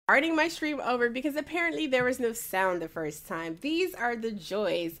starting my stream over because apparently there was no sound the first time. These are the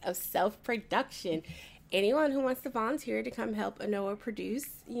joys of self-production. Anyone who wants to volunteer to come help Anoa produce,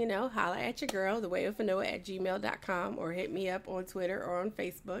 holla at your girl, thewayofanoa@gmail.com, or hit me up on Twitter or on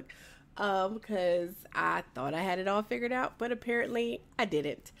Facebook, because I thought I had it all figured out, but apparently I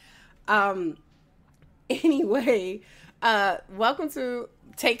didn't. Anyway, welcome to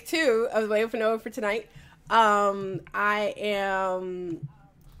take 2 of The Way of Anoa for tonight. I am...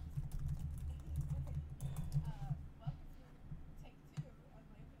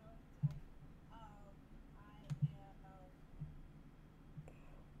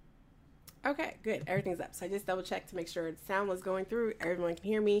 Okay, good. Everything's up. So I just double checked to make sure the sound was going through. Everyone can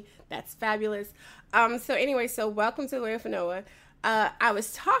hear me. That's fabulous. So anyway, welcome to The Way of Anoa. I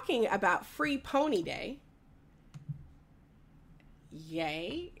was talking about Free Pony Day.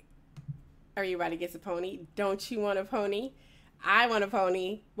 Yay. Are you ready to get a pony? Don't you want a pony? I want a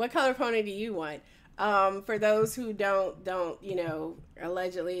pony. What color pony do you want? For those who don't,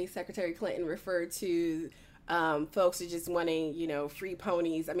 allegedly Secretary Clinton referred to folks are just wanting, free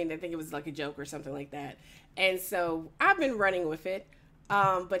ponies. I mean, I think it was like a joke or something like that. And so I've been running with it.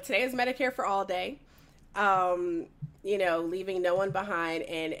 But today is Medicare for All Day, leaving no one behind.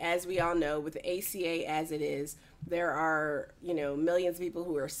 And as we all know, with the ACA as it is, there are, millions of people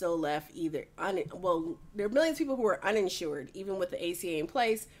who are still left there are millions of people who are uninsured, even with the ACA in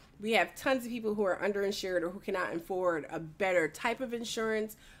place. We have tons of people who are underinsured or who cannot afford a better type of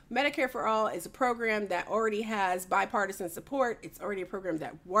insurance. Medicare for All is a program that already has bipartisan support. It's already a program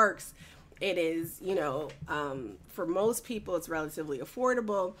that works. It is, for most people, it's relatively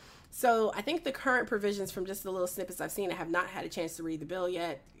affordable. So I think the current provisions from just the little snippets I've seen, I have not had a chance to read the bill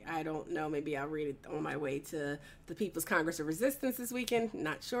yet. I don't know. Maybe I'll read it on my way to the People's Congress of Resistance this weekend.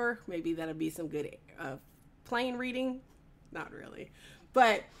 Not sure. Maybe that'll be some good plain reading. Not really.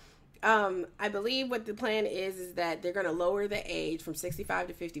 But I believe what the plan is that they're going to lower the age from 65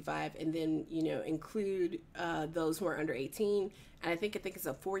 to 55 and then, include those who are under 18. And I think it's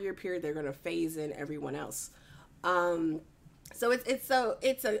a 4-year period. They're going to phase in everyone else. So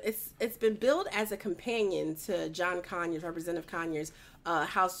it's been billed as a companion to John Conyers, Representative Conyers,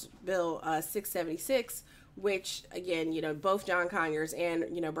 House Bill 676, which again, both John Conyers and,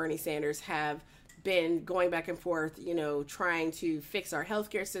 Bernie Sanders have been going back and forth, trying to fix our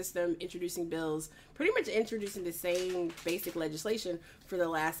healthcare system, introducing bills, pretty much introducing the same basic legislation for the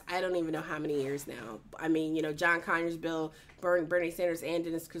last, I don't even know how many years now. I mean, John Conyers' bill, Bernie Sanders and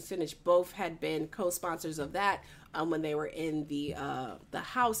Dennis Kucinich both had been co-sponsors of that when they were in the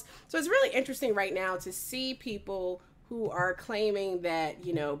House. So it's really interesting right now to see people who are claiming that,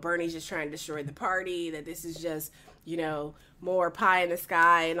 Bernie's just trying to destroy the party, that this is just, more pie in the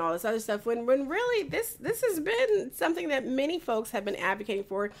sky and all this other stuff, when really this has been something that many folks have been advocating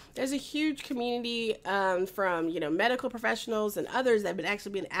for. There's a huge community from, medical professionals and others that have been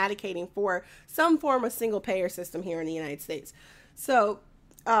actually been advocating for some form of single payer system here in the United States. So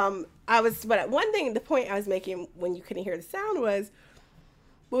the point I was making when you couldn't hear the sound was,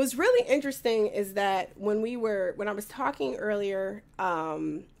 what was really interesting is that when I was talking earlier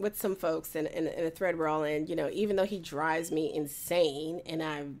with some folks in a thread we're all in, even though he drives me insane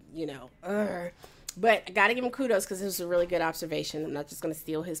and but I got to give him kudos because it was a really good observation. I'm not just going to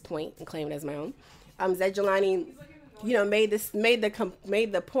steal his point and claim it as my own. Jacqueline, made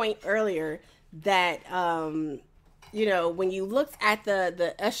the point earlier that, when you looked at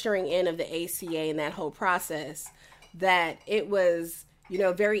the ushering in of the ACA and that whole process, that it was,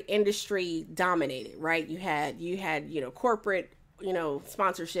 very industry dominated, right? You had, corporate,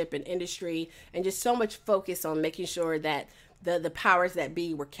 sponsorship and industry and just so much focus on making sure that the powers that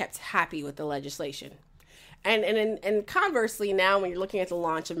be were kept happy with the legislation. And conversely, now when you're looking at the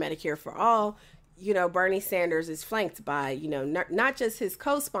launch of Medicare for All, Bernie Sanders is flanked by, not just his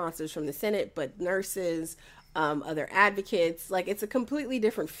co-sponsors from the Senate, but nurses, other advocates. Like, it's a completely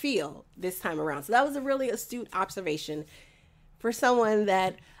different feel this time around. So that was a really astute observation for someone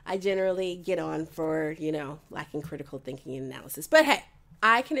that I generally get on for, lacking critical thinking and analysis. But hey,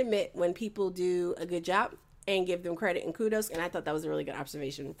 I can admit when people do a good job and give them credit and kudos. And I thought that was a really good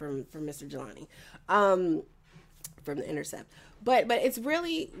observation from Mr. Jelani, from The Intercept. But it's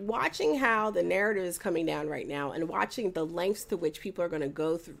really watching how the narrative is coming down right now and watching the lengths to which people are going to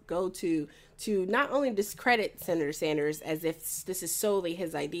go to not only discredit Senator Sanders as if this is solely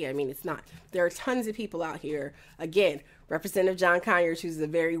his idea. I mean, it's not. There are tons of people out here, again, Representative John Conyers, who's a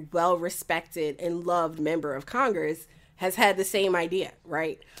very well-respected and loved member of Congress, has had the same idea,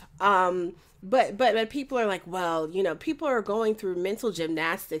 right? But people are like, well, people are going through mental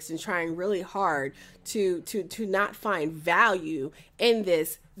gymnastics and trying really hard to not find value in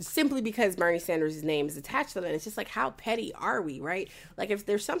this simply because Bernie Sanders' name is attached to it. It's just like, how petty are we, right? Like, if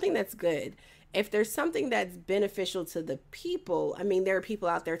there's something that's good, if there's something that's beneficial to the people, I mean, there are people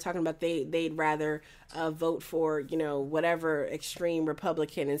out there talking about they'd rather vote for, whatever extreme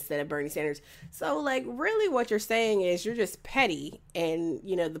Republican instead of Bernie Sanders. So, like, really what you're saying is you're just petty and,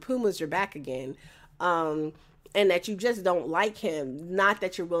 the Pumas are back again. And that you just don't like him, not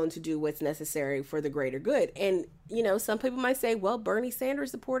that you're willing to do what's necessary for the greater good. And, some people might say, well, Bernie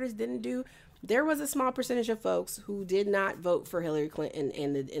Sanders supporters didn't do. There was a small percentage of folks who did not vote for Hillary Clinton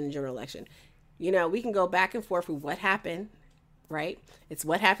in the general election. We can go back and forth with what happened, right? It's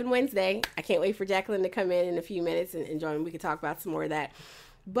what happened Wednesday. I can't wait for Jacqueline to come in a few minutes and join. We can talk about some more of that.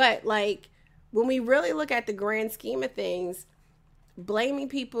 But, like, when we really look at the grand scheme of things, blaming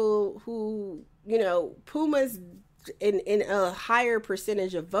people who, Pumas in a higher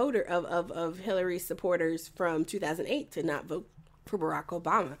percentage of of Hillary's supporters from 2008 to not vote for Barack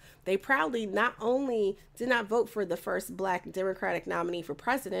Obama. They proudly not only did not vote for the first Black Democratic nominee for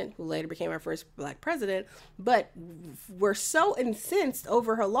president, who later became our first Black president, but were so incensed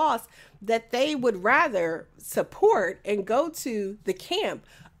over her loss that they would rather support and go to the camp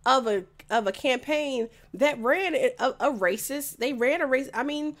of a campaign that ran a racist. They ran a race. I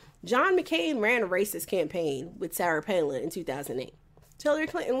mean, John McCain ran a racist campaign with Sarah Palin in 2008. Hillary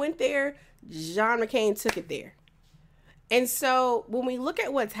Clinton went there. John McCain took it there. And so when we look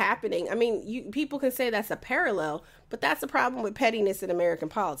at what's happening, I mean, people can say that's a parallel, but that's a problem with pettiness in American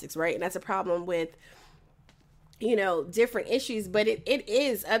politics, right? And that's a problem with, different issues. But it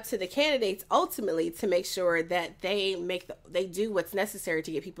is up to the candidates ultimately to make sure that they do what's necessary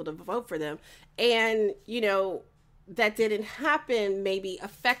to get people to vote for them. And, that didn't happen maybe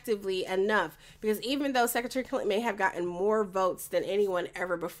effectively enough, because even though Secretary Clinton may have gotten more votes than anyone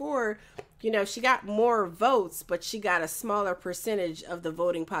ever before, she got more votes, but she got a smaller percentage of the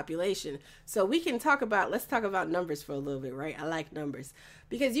voting population. So let's talk about numbers for a little bit, right? I like numbers,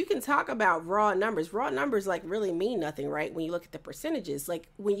 because you can talk about raw numbers. Raw numbers like really mean nothing, right? When you look at the percentages, like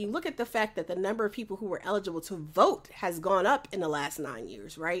when you look at the fact that the number of people who were eligible to vote has gone up in the last 9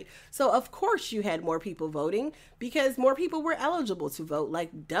 years, right? So of course you had more people voting because more people were eligible to vote,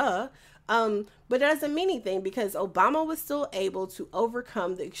 like duh. But it doesn't mean anything because Obama was still able to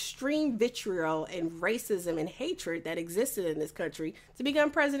overcome the extreme vitriol and racism and hatred that existed in this country to become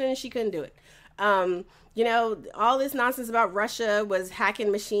president, and she couldn't do it. All this nonsense about Russia was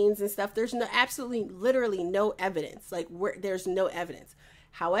hacking machines and stuff. There's literally no evidence. There's no evidence.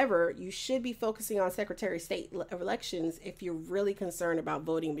 However, you should be focusing on Secretary of State elections if you're really concerned about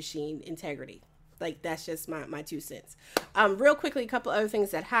voting machine integrity. Like, that's just my 2 cents. Real quickly, a couple other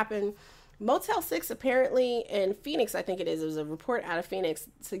things that happened. Motel 6 apparently in Phoenix, I think it is. There was a report out of Phoenix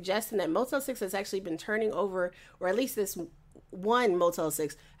suggesting that Motel 6 has actually been turning over, or at least this one Motel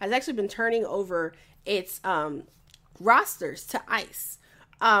 6 has actually been turning over its rosters to ICE.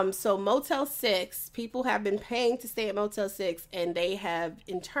 So Motel 6, people have been paying to stay at Motel 6, and they have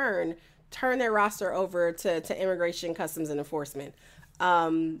in turn turned their roster over to Immigration, Customs, and Enforcement.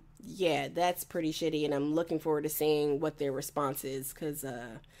 Yeah, that's pretty shitty, and I'm looking forward to seeing what their response is, because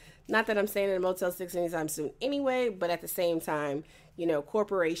not that I'm staying in a Motel 6 anytime soon anyway, but at the same time,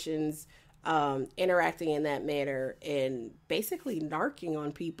 corporations interacting in that manner and basically narking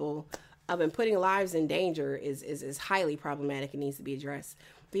on people and putting lives in danger is highly problematic and needs to be addressed.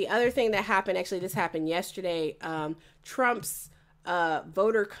 The other thing that happened, actually this happened yesterday, Trump's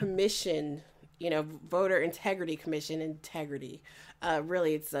voter commission, voter integrity commission,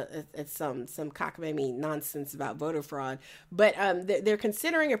 really it's some cockamamie nonsense about voter fraud, but they're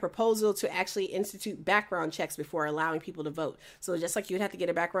considering a proposal to actually institute background checks before allowing people to vote. So just like you'd have to get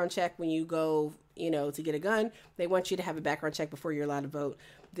a background check when you go, to get a gun, they want you to have a background check before you're allowed to vote.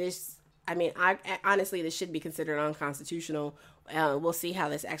 I honestly, this should be considered unconstitutional. We'll see how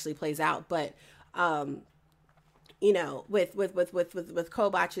this actually plays out, but with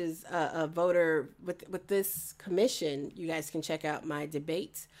Kobach's voter with this commission, you guys can check out my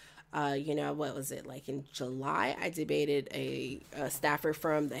debate. What was it, like in July? I debated a staffer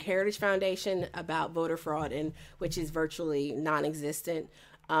from the Heritage Foundation about voter fraud, which is virtually non-existent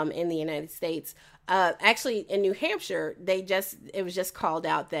in the United States. Actually, in New Hampshire, it was just called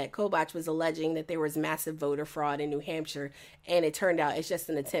out that Kobach was alleging that there was massive voter fraud in New Hampshire, and it turned out it's just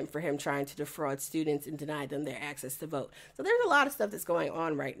an attempt for him trying to defraud students and deny them their access to vote. So there's a lot of stuff that's going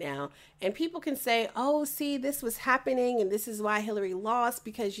on right now, and people can say, oh, see, this was happening, and this is why Hillary lost,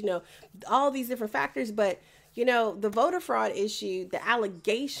 because, all these different factors, but the voter fraud issue, the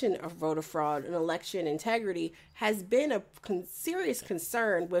allegation of voter fraud and election integrity has been a serious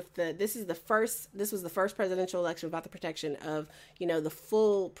concern with this was the first presidential election without the protection of, the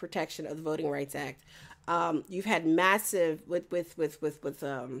full protection of the Voting Rights Act. You've had massive with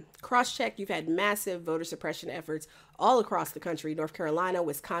cross-check. You've had massive voter suppression efforts all across the country: North Carolina,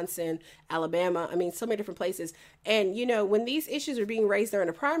 Wisconsin, Alabama. I mean, so many different places. And when these issues were being raised during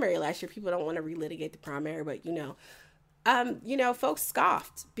the primary last year, people don't want to relitigate the primary, but folks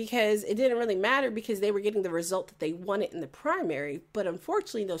scoffed because it didn't really matter because they were getting the result that they wanted in the primary. But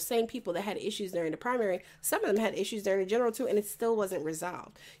unfortunately, those same people that had issues during the primary, some of them had issues during the general too, and it still wasn't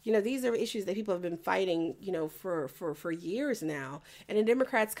resolved. These are issues that people have been fighting, for years now. And the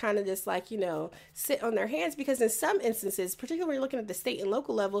Democrats kind of just sit on their hands because in some instances, particularly looking at the state and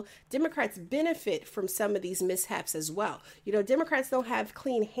local level, Democrats benefit from some of these mishaps as well. Democrats don't have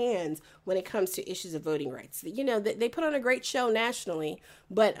clean hands when it comes to issues of voting rights. They put on a great show nationally,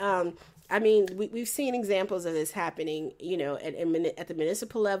 but we've seen examples of this happening, at the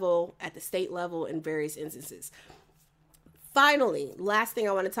municipal level, at the state level, in various instances. Finally, last thing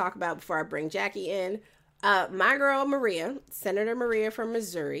I want to talk about before I bring Jackie in, my girl Senator Maria from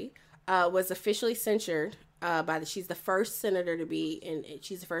Missouri, was officially censured she's the first senator to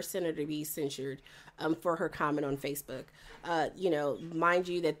be censured for her comment on Facebook. Mind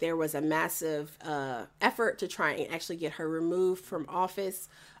you that there was a massive effort to try and actually get her removed from office.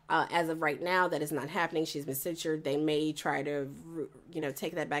 As of right now, that is not happening. She's been censured. They may try to,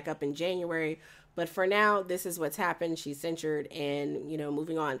 take that back up in January. But for now, this is what's happened. She's censured and,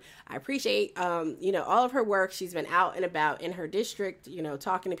 moving on. I appreciate, all of her work. She's been out and about in her district,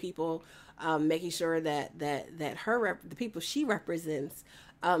 talking to people, making sure that the people she represents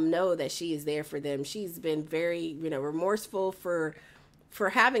know that she is there for them. She's been very, remorseful for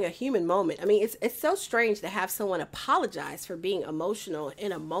having a human moment. I mean, it's so strange to have someone apologize for being emotional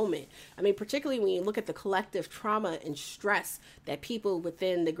in a moment. I mean, particularly when you look at the collective trauma and stress that people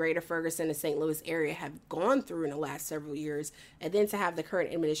within the greater Ferguson and St. Louis area have gone through in the last several years. And then to have the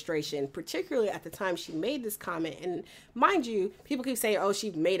current administration, particularly at the time she made this comment. And mind you, people keep saying, oh,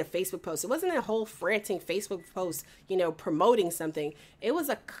 she made a Facebook post. It wasn't a whole frantic Facebook post, promoting something. It was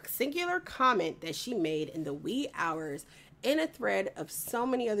a singular comment that she made in the wee hours in a thread of so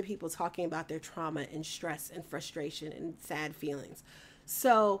many other people talking about their trauma and stress and frustration and sad feelings.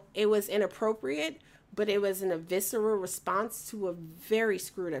 So it was inappropriate, but it was a visceral response to a very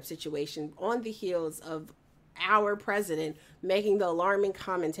screwed up situation on the heels of our president making the alarming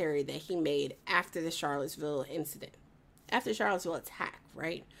commentary that he made after the Charlottesville attack,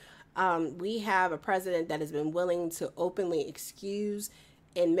 right? We have a president that has been willing to openly excuse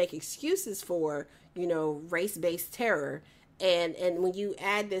and make excuses for, race-based terror. And when you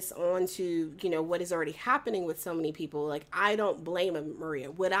add this on to, what is already happening with so many people, I don't blame Maria.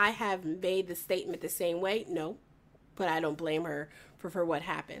 Would I have made the statement the same way? No, but I don't blame her for what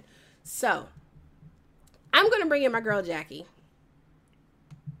happened. So I'm going to bring in my girl, Jackie.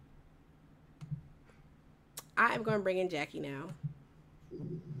 I am going to bring in Jackie now.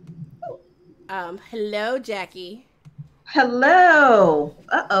 Hello, Jackie. Hello.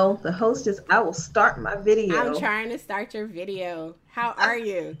 Uh-oh. The host is, I will start my video. I'm trying to start your video. How are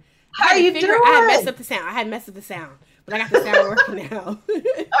you? How are you doing? I had messed up the sound, but I got the sound working now.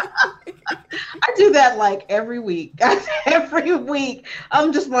 I do that every week. Every week.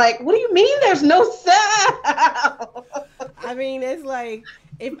 I'm just like, what do you mean there's no sound? I mean, it's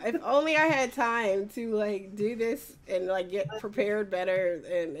if only I had time to do this and get prepared better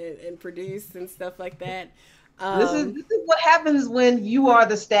and produce and stuff like that. This is what happens when you are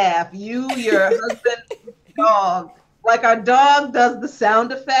the staff. You, your husband, dog. Our dog does the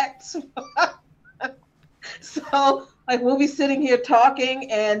sound effects. So, we'll be sitting here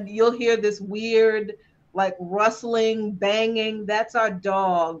talking and you'll hear this weird, rustling, banging. That's our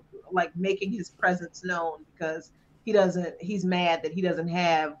dog, making his presence known because he's mad that he doesn't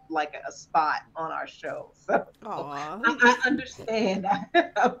have a spot on our show. So I understand.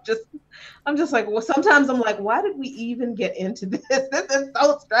 I'm just well, sometimes I'm why did we even get into this? This is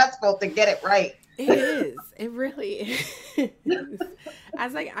so stressful to get it right. It is. It really is. I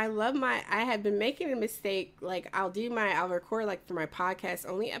was I had been making a mistake. I'll record for my podcast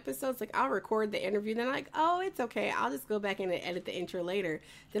only episodes. I'll record the interview. Then I'm oh, it's okay. I'll just go back in and edit the intro later.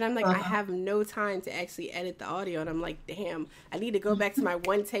 Then I'm I have no time to actually edit the audio. And I'm damn, I need to go back to my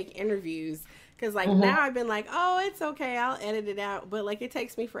one take interviews. Because now I've been oh, it's okay. I'll edit it out. But it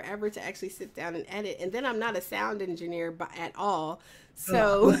takes me forever to actually sit down and edit. And then I'm not a sound engineer at all.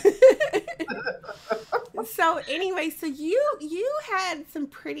 So So anyway, so you had some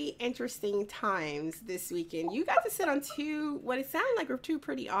pretty interesting times this weekend. You got to sit on what it sounded like were two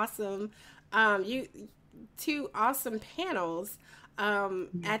pretty awesome, you two awesome panels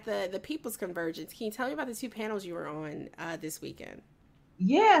at the People's Convergence. Can you tell me about the two panels you were on this weekend?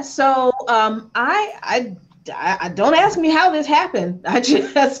 Yeah, so I don't ask me how this happened. I just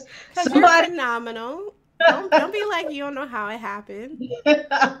Because you're somebody. phenomenal. Don't be like you don't know how it happened.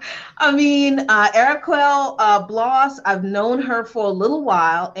 I mean, Eriquel Bloss, I've known her for a little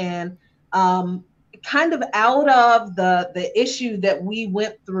while, and kind of out of the issue that we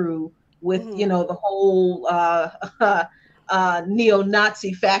went through with, Mm-hmm. the whole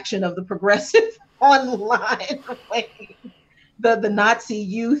neo-Nazi faction of the progressive online. The Nazi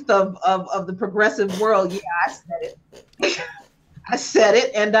youth of the progressive world. Yeah, I said it. I said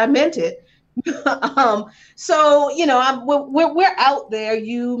it and I meant it. So we're out there.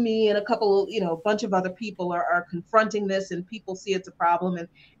 You, me, and a couple, a bunch of other people are confronting this, and people see it's a problem. And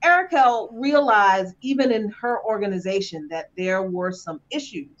Eriquel realized, even in her organization, that there were some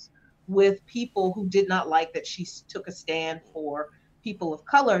issues with people who did not like that she took a stand for people of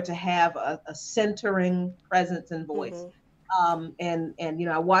color to have a centering presence and voice. Mm-hmm. And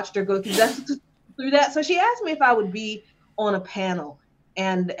I watched her go through that. So she asked me if I would be on a panel,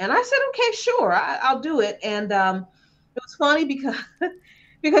 and I said, okay, sure, I'll do it. And it was funny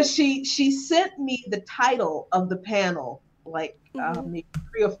because she sent me the title of the panel like maybe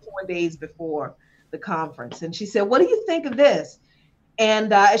 3 or 4 days before the conference, and she said, "What do you think of this?"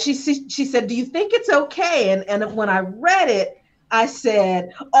 And she said, "Do you think it's okay?" And when I read it, I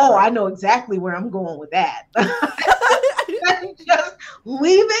said, "Oh, I know exactly where I'm going with that." Just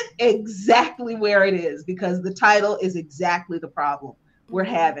leave it exactly where it is, because the title is exactly the problem we're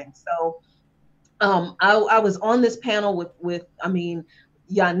having. So I was on this panel with Yane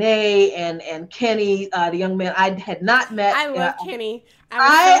and Kenny, the young man I had not met. I love Kenny. I was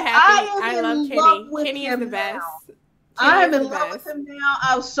so happy. I love Kenny. Kenny is the best. I am in love with him now.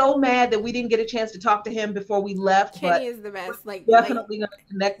 I was so mad that we didn't get a chance to talk to him before we left. Kenny is the best. Definitely going to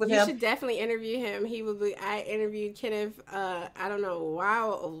connect with him. You should definitely interview him. I interviewed Kenneth. I don't know, a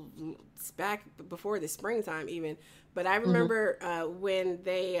while back before the springtime even. But I remember when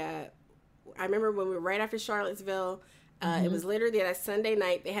I remember when we were right after Charlottesville. It was literally that Sunday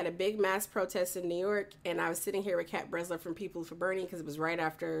night. They had a big mass protest in New York, and I was sitting here with Kat Bresler from People for Bernie, because it was right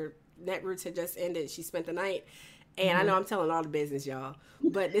after Netroots had just ended. She spent the night. And I know I'm telling all the business, y'all,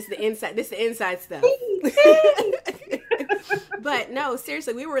 but this is the inside stuff. But no,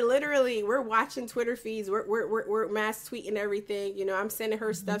 seriously, we're watching Twitter feeds. We're mass tweeting everything. I'm sending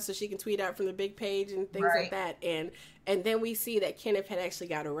her stuff so she can tweet out from the big page and things like that. And then we see that Kenneth had actually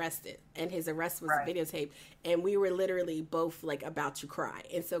got arrested, and his arrest was videotaped. And we were literally both like about to cry.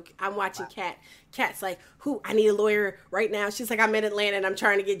 And so I'm watching Kat. Kat's like, I need a lawyer right now. She's like, I'm in Atlanta and I'm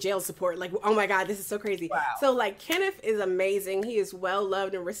trying to get jail support. Like, oh my God, this is so crazy. Wow. So like, Kenneth is amazing. He is well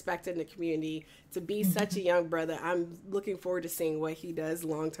loved and respected in the community. To be such a young brother, I'm looking forward to seeing what he does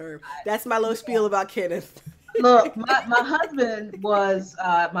long term. That's my little spiel about Kenneth. Look, my husband's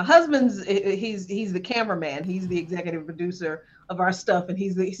he's the cameraman. He's the executive producer of our stuff, and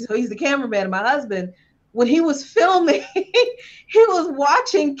he's the cameraman. And my husband, when he was filming, he was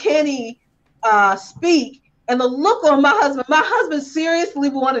watching Kenny speak, and the look on my husband seriously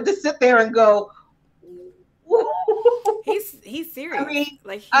wanted to sit there and go. He's serious. I mean,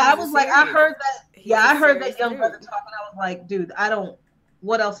 I was like, I heard that. I heard that young brother talking. I was like, dude,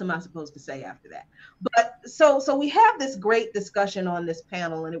 what else am I supposed to say after that? But so we have this great discussion on this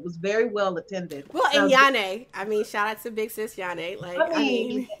panel, and it was very well attended. Well, and Yane, shout out to Big Sis Yane.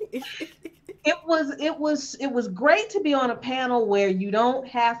 It was great to be on a panel where you don't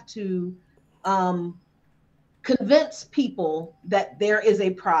have to convince people that there is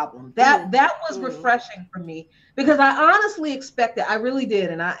a problem. That was refreshing for me, because I honestly expected, I really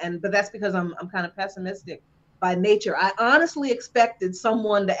did, but that's because I'm kind of pessimistic by nature. I honestly expected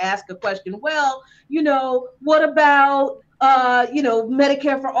someone to ask a question. Well, what about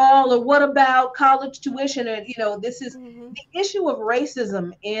Medicare for all, or what about college tuition? And this is the issue of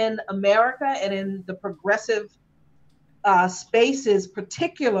racism in America and in the progressive spaces,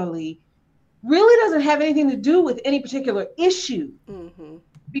 particularly, really doesn't have anything to do with any particular issue.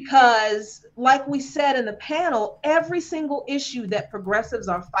 Because, like we said in the panel, every single issue that progressives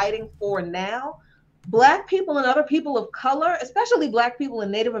are fighting for now, Black people and other people of color, especially Black people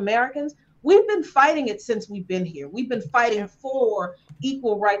and Native Americans, we've been fighting it since we've been here. We've been fighting for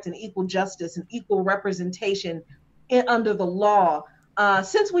equal rights and equal justice and equal representation under the law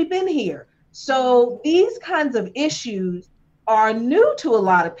since we've been here. So these kinds of issues are new to a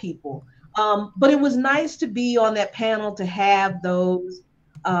lot of people. But it was nice to be on that panel, to have those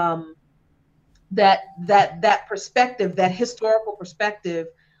um, that perspective, that historical perspective,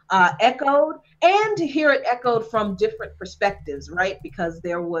 echoed, and to hear it echoed from different perspectives, right? Because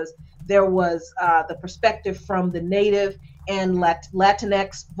there was the perspective from the Native and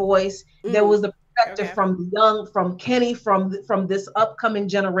Latinx voice. There was the perspective Okay. from the young, from Kenny, from this upcoming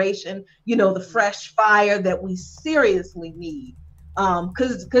generation. The fresh fire that we seriously need.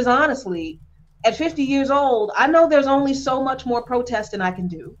 Because honestly, at 50 years old, I know there's only so much more protesting I can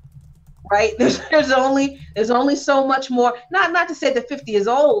do, right? There's only so much more. Not to say that 50 is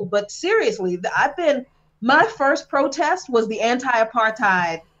old, but seriously, my first protest was the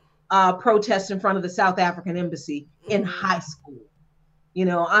anti-apartheid protest in front of the South African embassy in high school.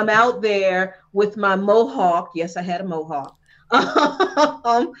 I'm out there with my mohawk. Yes, I had a mohawk.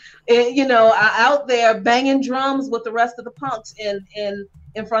 Out there banging drums with the rest of the punks in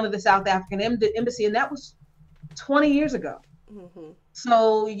front of the South African embassy, and that was 20 years ago. Mm-hmm.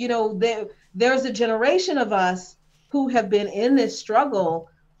 So, there's a generation of us who have been in this struggle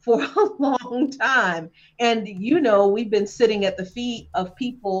for a long time. And, we've been sitting at the feet of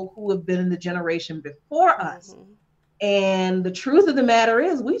people who have been in the generation before us. Mm-hmm. And the truth of the matter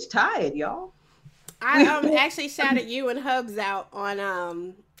is, we're tired, y'all. I actually shouted you and Hubs out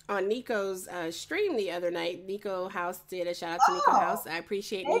on Nico's stream the other night. Nico House did a shout out to Nico House. I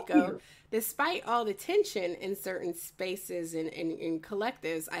appreciate Nico. You. Despite all the tension in certain spaces and in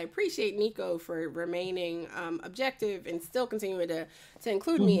collectives, I appreciate Nico for remaining objective and still continuing to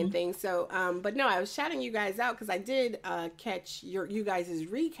include me in things. So, but no, I was shouting you guys out because I did catch you guys'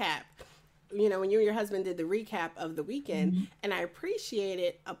 recap. When you and your husband did the recap of the weekend, and I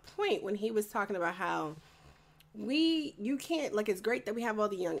appreciated a point when he was talking about how you can't, like, it's great that we have all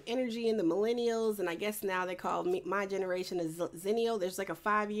the young energy and the millennials, and I guess now they call my generation a zennial. There's like a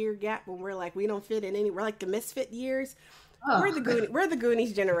 5-year gap when we're like, we don't fit in we're like the misfit years. Oh. We're the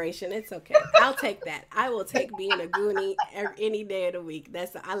Goonies generation. It's okay. I'll take that. I will take being a Goonie any day of the week.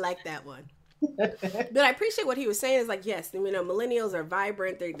 I like that one. But I appreciate what he was saying. Is like, yes, millennials are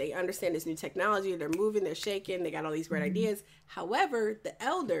vibrant. They understand this new technology. They're moving. They're shaking. They got all these great ideas. However, the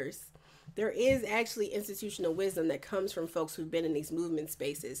elders, there is actually institutional wisdom that comes from folks who've been in these movement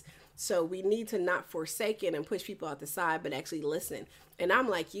spaces. So we need to not forsake it and push people out the side, but actually listen. And I'm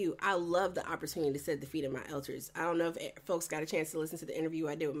like you. I love the opportunity to sit at the feet of my elders. I don't know if folks got a chance to listen to the interview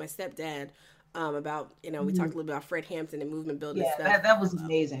I did with my stepdad about, we talked a little bit about Fred Hampton and movement building stuff. That was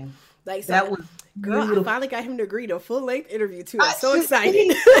amazing. Like, so that was girl, beautiful. I finally got him to agree to a full length interview too. I'm so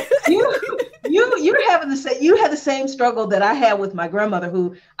excited. You had the same struggle that I had with my grandmother,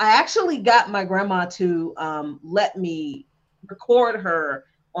 who I actually got my grandma to let me record her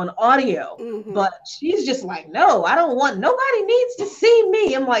on audio, but she's just like, no, I don't want, nobody needs to see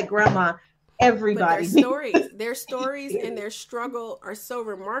me. I'm like, Grandma, everybody. Their stories and their struggle are so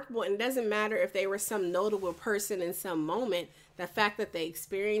remarkable, and it doesn't matter if they were some notable person in some moment. The fact that they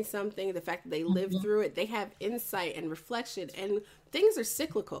experienced something, the fact that they lived through it, they have insight and reflection, and things are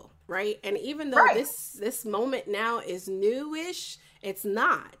cyclical, right? And even though this moment now is newish, it's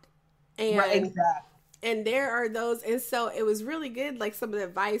not. And exactly. And there are those, and so it was really good, like some of the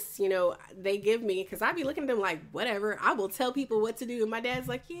advice, they give me, because I be looking at them like, whatever, I will tell people what to do. And my dad's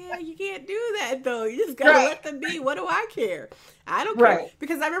like, yeah, you can't do that, though. You just got to let them be. What do I care? I don't care.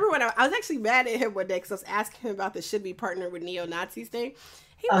 Because I remember when I was actually mad at him one day, because I was asking him about the should be partnered with neo-Nazis thing.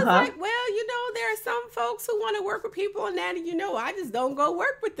 He was like, well, there are some folks who want to work with people on that, and I just don't go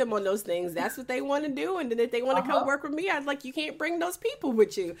work with them on those things. That's what they want to do, and then if they want to come work with me, I was like, you can't bring those people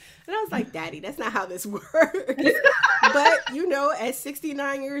with you. And I was like, Daddy, that's not how this works. But, at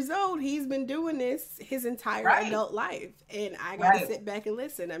 69 years old, he's been doing this his entire adult life, and I got to sit back and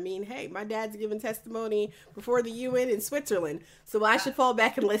listen. I mean, hey, my dad's giving testimony before the UN in Switzerland, so I should fall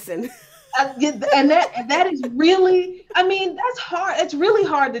back and listen. And that is really, that's hard. It's really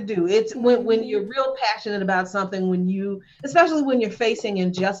hard to do. It's when you're real passionate about something, especially when you're facing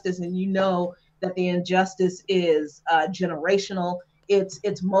injustice and that the injustice is generational. It's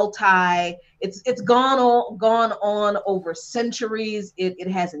gone on over centuries. It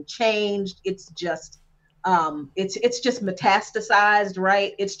hasn't changed. It's just metastasized,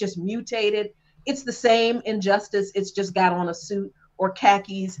 right? It's just mutated. It's the same injustice. It's just got on a suit or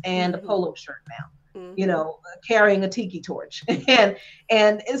khakis and a polo shirt now, carrying a tiki torch.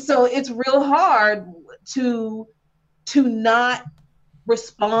 And so it's real hard to not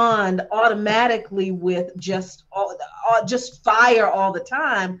respond automatically with just fire all the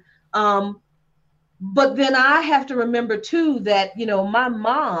time. But then I have to remember too that, my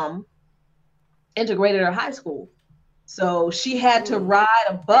mom integrated her high school. So she had to ride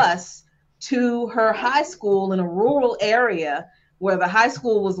a bus to her high school in a rural area where the high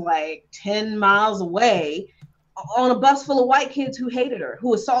school was like 10 miles away on a bus full of white kids who hated her,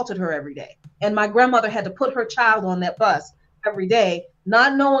 who assaulted her every day. And my grandmother had to put her child on that bus every day,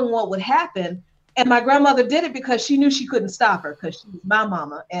 not knowing what would happen. And my grandmother did it because she knew she couldn't stop her because she was my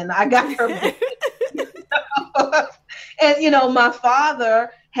mama and I got her. And, my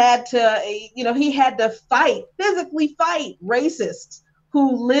father had to, he had to physically fight racists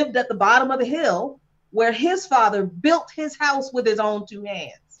who lived at the bottom of the hill where his father built his house with his own two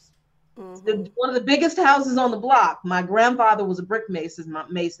hands. Mm-hmm. One of the biggest houses on the block. My grandfather was a brick mason.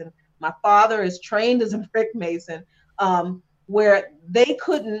 My father is trained as a brick mason, where they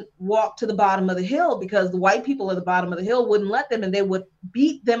couldn't walk to the bottom of the hill because the white people at the bottom of the hill wouldn't let them, and they would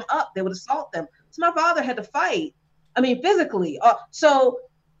beat them up. They would assault them. So my father had to fight. I mean, physically. So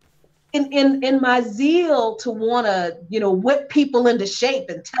in my zeal to want to, whip people into shape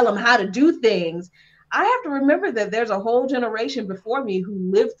and tell them how to do things, I have to remember that there's a whole generation before me who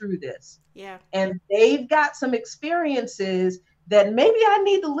lived through this. Yeah. And they've got some experiences that maybe I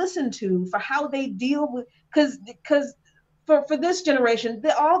need to listen to for how they deal with, because for this generation,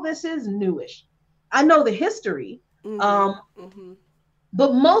 all this is newish. I know the history, but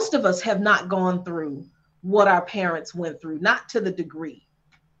most of us have not gone through what our parents went through, not to the degree.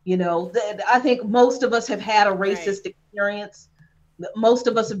 I think most of us have had a racist experience. Most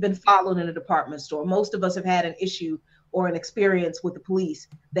of us have been followed in a department store. Most of us have had an issue or an experience with the police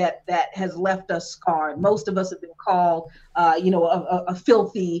that has left us scarred. Most of us have been called, a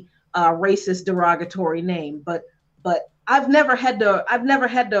filthy, racist, derogatory name. But I've never had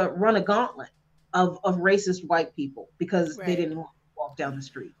to run a gauntlet of racist white people because they didn't want to walk down the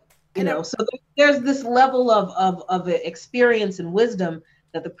street. So there's this level of experience and wisdom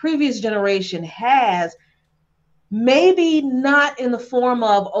that the previous generation has. Maybe not in the form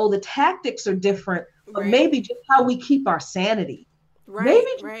of, the tactics are different, but maybe just how we keep our sanity.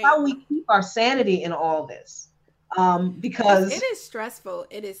 How we keep our sanity in all this. Because it is stressful,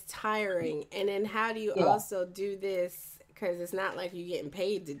 it is tiring. And then how do you also do this? Because it's not like you're getting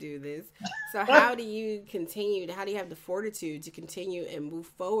paid to do this. So how do you have the fortitude to continue and move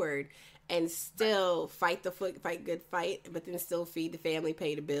forward and still fight good fight, but then still feed the family,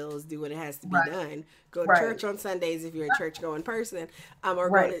 pay the bills, do what it has to be done. Go to church on Sundays if you're a church going person,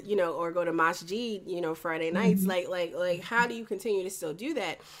 or go to masjid, Friday nights. Mm-hmm. Like how do you continue to still do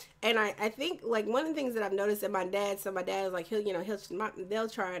that? And I think like one of the things that I've noticed that my dad is like, they'll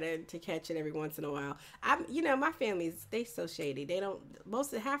try to catch it every once in a while. My family's, they so shady. They don't,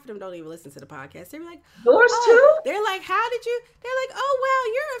 half of them don't even listen to the podcast. They're like, yours too? They're like, how did you? They're like, oh,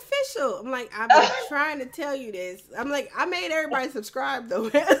 well, you're official. I'm like, I've been trying to tell you this. I'm like, I made everybody subscribe though.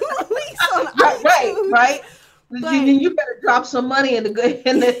 At least on iTunes. Right. But you better drop some money in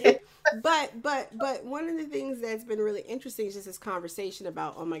the But one of the things that's been really interesting is just this conversation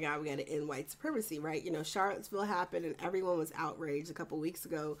about, oh my God, we got to end white supremacy, right? Charlottesville happened and everyone was outraged a couple weeks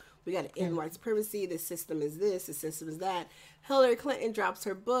ago. We got to end white supremacy. The system is this, the system is that. Hillary Clinton drops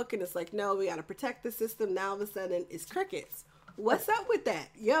her book and it's like, no, we got to protect the system. Now all of a sudden it's crickets. What's up with that?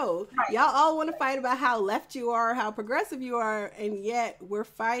 Y'all all want to fight about how left you are, how progressive you are, and yet we're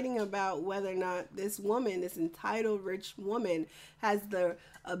fighting about whether or not this woman, this entitled rich woman, has the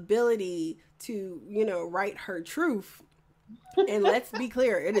ability to, write her truth. And let's be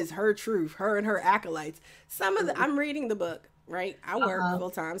clear, it is her truth, her and her acolytes. I'm reading the book, right? I work full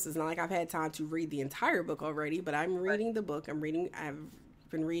time, so it's not like I've had time to read the entire book already, but I'm reading the book. I've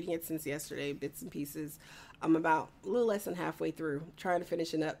been reading it since yesterday, bits and pieces. I'm about a little less than halfway through, trying to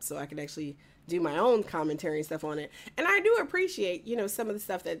finish it up so I can actually do my own commentary and stuff on it. And I do appreciate, some of the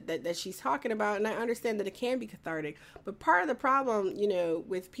stuff that she's talking about, and I understand that it can be cathartic. But part of the problem,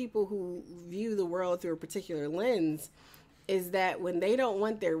 with people who view the world through a particular lens is that when they don't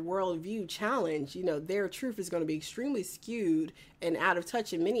want their worldview challenged, their truth is going to be extremely skewed and out of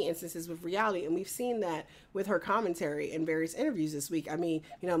touch in many instances with reality. And we've seen that with her commentary in various interviews this week. I mean,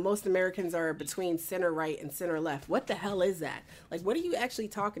 most Americans are between center right and center left. What the hell is that? Like, what are you actually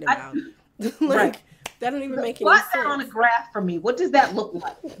talking about? That don't even make any sense. Plot that on a graph for me. What does that look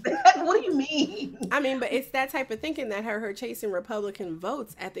like? What do you mean? I mean, but it's that type of thinking that her chasing Republican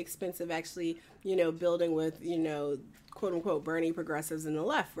votes at the expense of actually, building with, quote unquote, Bernie progressives in the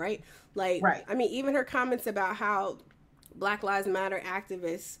left, right? I mean, even her comments about how Black Lives Matter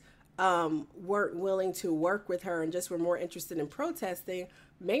activists weren't willing to work with her and just were more interested in protesting,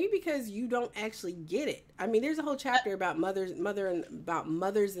 maybe because you don't actually get it. I mean, there's a whole chapter about mothers in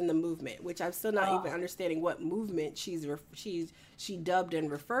the movement, which I'm still not even understanding what movement she dubbed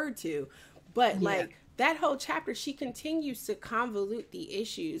and referred to. But that whole chapter, she continues to convolute the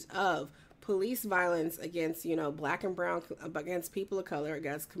issues of police violence against, black and brown, against people of color,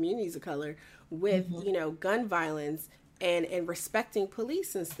 against communities of color, with, gun violence and respecting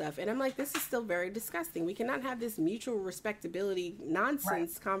police and stuff. And I'm like, this is still very disgusting. We cannot have this mutual respectability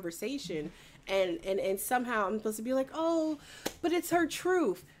nonsense conversation. And somehow I'm supposed to be like, oh, but it's her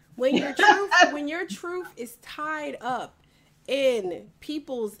truth. When your truth is tied up in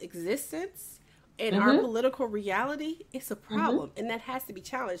people's existence, in our political reality, it's a problem. And that has to be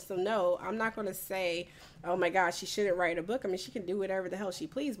challenged. So no, I'm not going to say, oh my gosh, she shouldn't write a book. I mean, she can do whatever the hell she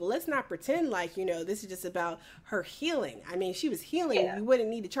please, but let's not pretend like, this is just about her healing. I mean, if she was healing, you wouldn't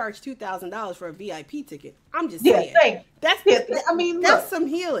need to charge $2,000 for a VIP ticket. I'm just saying. That's some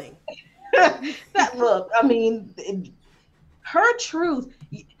healing. Her truth,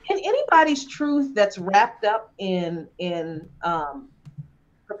 and anybody's truth that's wrapped up in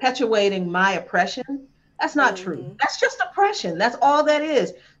perpetuating my oppression, that's not true. That's just oppression. That's all that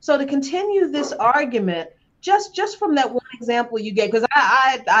is. So to continue this argument, just from that one example you gave, because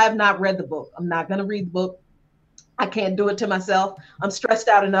I have not read the book. I'm not going to read the book. I can't do it to myself. I'm stressed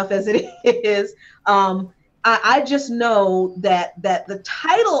out enough as it is. I just know that the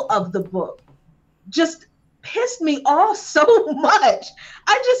title of the book just pissed me off so much.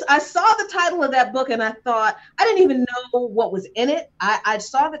 I saw the title of that book and I thought, I didn't even know what was in it. I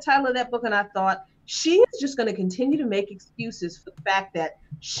saw the title of that book and I thought, she is just going to continue to make excuses for the fact that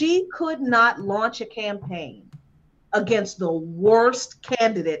she could not launch a campaign against the worst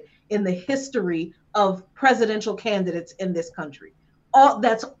candidate in the history of presidential candidates in this country.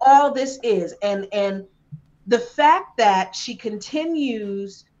 That's all this is. And the fact that she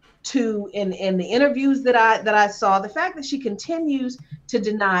continues to, in the interviews that I saw, the fact that she continues to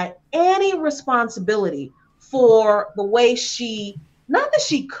deny any responsibility for the way not that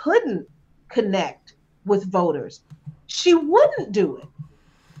she couldn't connect with voters, she wouldn't do it.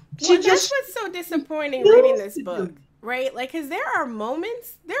 That's what's so disappointing reading this book, right? Like, because there are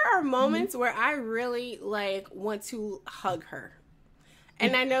moments where I really want to hug her,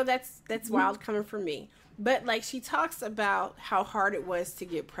 and I know that's wild coming from me. But she talks about how hard it was to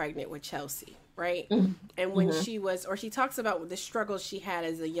get pregnant with Chelsea, right? And when she talks about the struggles she had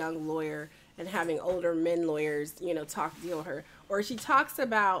as a young lawyer and having older men lawyers, deal with her. Or she talks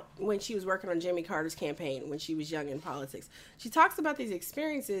about when she was working on Jimmy Carter's campaign when she was young in politics. She talks about these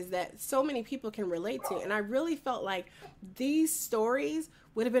experiences that so many people can relate to. And I really felt like these stories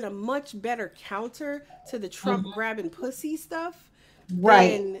would have been a much better counter to the Trump grabbing pussy stuff.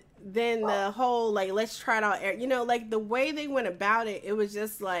 Right. Then the whole let's try it out, the way they went about it, it was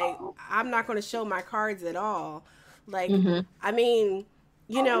just I'm not going to show my cards at all. I mean,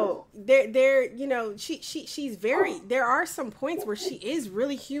 she's very, there are some points where she is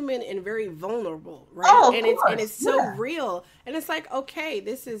really human and very vulnerable, right? And it's so real. And it's okay,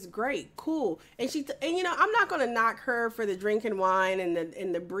 this is great, cool. And I'm not going to knock her for the drinking wine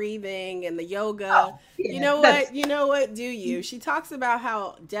and the breathing and the yoga. You know what? Do you? She talks about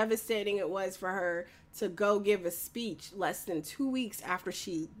how devastating it was for her to go give a speech less than 2 weeks after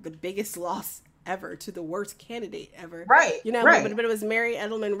the biggest loss ever to the worst candidate ever. Right. But it was Mary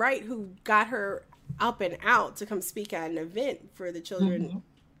Edelman Wright who got her up and out to come speak at an event for the children.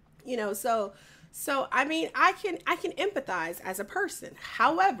 So I mean, I can empathize as a person.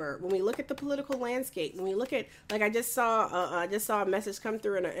 However, when we look at the political landscape, when we look at, I just saw a message come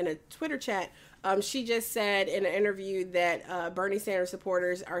through in a Twitter chat. She just said in an interview that Bernie Sanders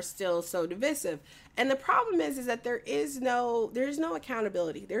supporters are still so divisive. And the problem is that there's no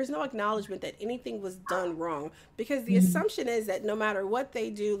accountability. There's no acknowledgement that anything was done wrong, because the assumption is that no matter what they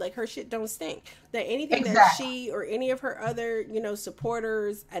do, her shit don't stink. That anything that she or any of her other,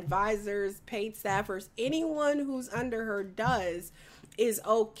 supporters, advisors, paid staffers, anyone who's under her does is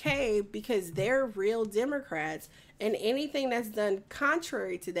okay because they're real Democrats. And anything that's done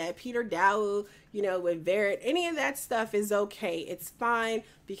contrary to that, Peter Daou, with Barrett, any of that stuff is okay. It's fine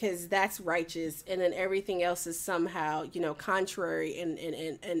because that's righteous. And then everything else is somehow, contrary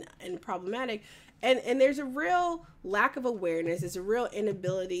and problematic. And there's a real lack of awareness. There's a real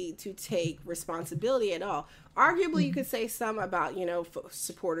inability to take responsibility at all. Arguably, you could say some about,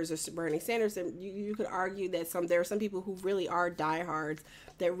 supporters of Bernie Sanders. And you could argue that there are some people who really are diehards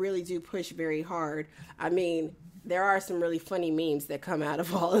that really do push very hard. I mean, there are some really funny memes that come out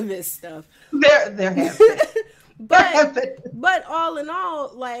of all of this stuff. There have been. But all in all,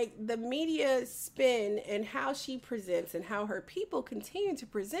 the media spin and how she presents and how her people continue to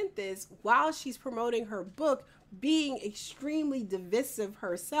present this while she's promoting her book, being extremely divisive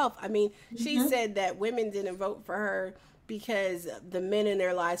herself. I mean, she said that women didn't vote for her because the men in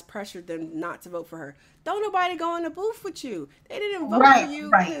their lives pressured them not to vote for her. Don't nobody go in the booth with you. They didn't vote for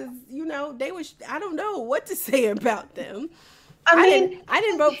you because, you know, they was, I don't know what to say about them. I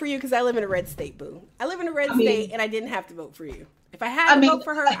didn't vote for you because I live in a red state, boo. I live in a red state and I didn't have to vote for you. If I had to vote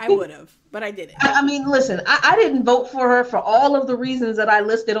for her, I would have, but I didn't. I mean, listen, I didn't vote for her for all of the reasons that I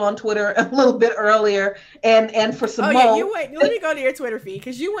listed on Twitter a little bit earlier, and for some more. You wait. Let me go to your Twitter feed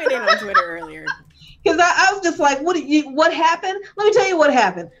because you went in on Twitter earlier. Because I was just like, what happened? Let me tell you what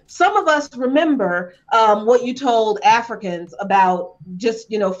happened. Some of us remember what you told Africans about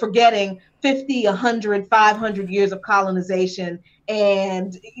just, you know, forgetting 50, 100, 500 years of colonization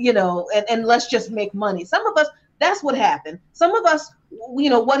and, you know, and let's just make money. Some of us, that's what happened. Some of us, you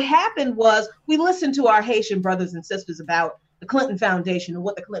know, what happened was we listened to our Haitian brothers and sisters about the Clinton Foundation and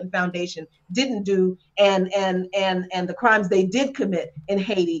what the Clinton Foundation didn't do and the crimes they did commit in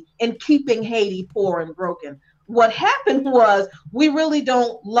Haiti and keeping Haiti poor and broken. What happened was we really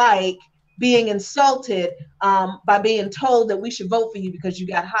don't like being insulted by being told that we should vote for you because you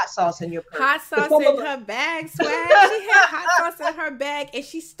got hot sauce in your purse. Hot sauce in her bag, swag. She had hot sauce in her bag, and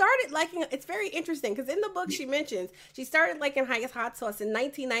she started liking. It's very interesting because in the book she mentions she started liking hot sauce in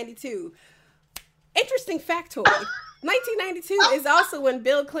 1992. Interesting factoid. 1992 is also when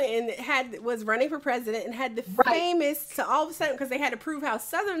Bill Clinton was running for president and had the famous, so all of a sudden, because they had to prove how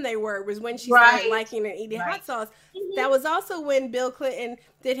Southern they were, was when she started liking and eating hot sauce. Mm-hmm. That was also when Bill Clinton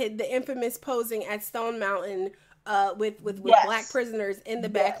did the infamous posing at Stone Mountain with black prisoners in the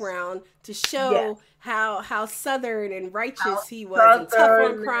background to show how Southern and righteous he was and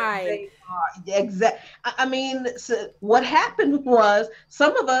tough on crime. Exactly. I mean, so what happened was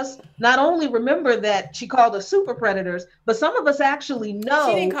some of us not only remember that she called us super predators, but some of us actually know.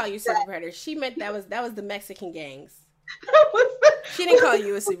 She didn't call you super predators. She meant that was the Mexican gangs. She didn't call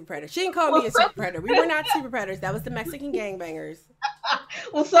you a super predator. She didn't call me a super predator. We were not super predators. That was the Mexican gangbangers.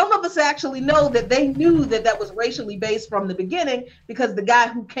 Well, some of us actually know that they knew that was racially based from the beginning because the guy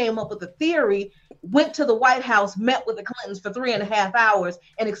who came up with the theory went to the White House, met with the Clintons for 3.5 hours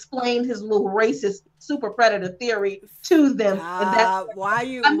and explained his little racist super predator theory to them. And that's why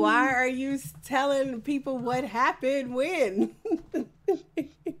are you telling people what happened when?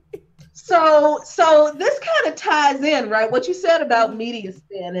 So this kind of ties in, right? What you said about media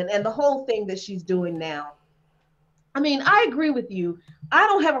spin and the whole thing that she's doing now. I mean, I agree with you. I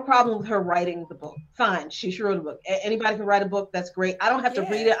don't have a problem with her writing the book. Fine, she wrote a book. Anybody can write a book. That's great. I don't have to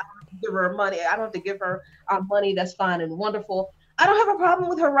read it. I don't have to give her money. I don't have to give her our money. That's fine and wonderful. I don't have a problem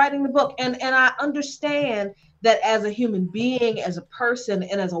with her writing the book. And I understand that as a human being, as a person,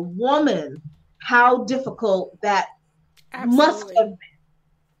 and as a woman, how difficult that must have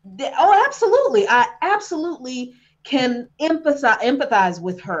been. Oh, absolutely. I absolutely can empathize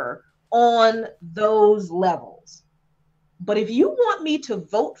with her on those levels. But if you want me to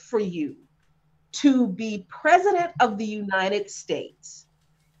vote for you to be president of the United States,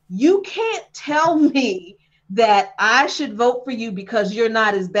 you can't tell me that I should vote for you because you're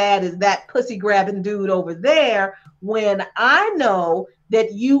not as bad as that pussy grabbing dude over there when I know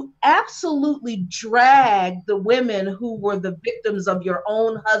that you absolutely dragged the women who were the victims of your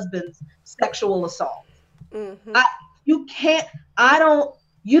own husband's sexual assault. Mm-hmm.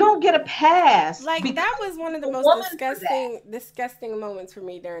 You don't get a pass. Like that was one of the most disgusting moments for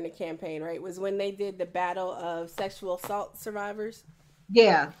me during the campaign, right? Was when they did the battle of sexual assault survivors.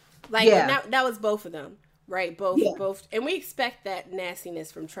 Yeah. That was both of them, right? Both. And we expect that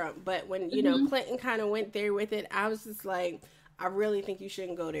nastiness from Trump. But when, you know, Clinton kind of went there with it, I was just like, I really think you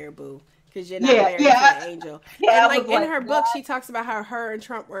shouldn't go there, boo. Because you're not married to an angel. Yeah, and in her book, she talks about how her and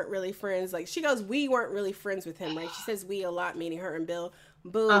Trump weren't really friends. Like, she goes, we weren't really friends with him, right? She says we a lot, meaning her and Bill.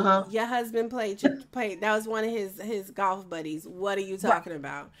 Boo, your husband played. That was one of his golf buddies. What are you talking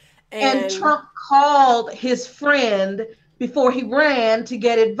about? And Trump called his friend before he ran to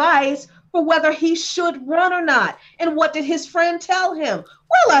get advice for whether he should run or not. And what did his friend tell him?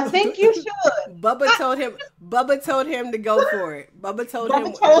 Well, I think you should. Bubba told him to go for it.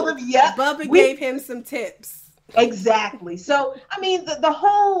 Bubba gave him some tips. Exactly. So, I mean, the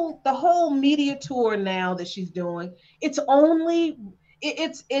whole media tour now that she's doing, it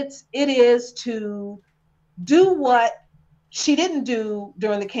is to do what she didn't do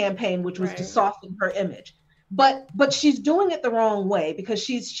during the campaign, which was to soften her image. But she's doing it the wrong way because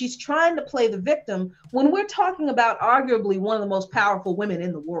she's trying to play the victim when we're talking about arguably one of the most powerful women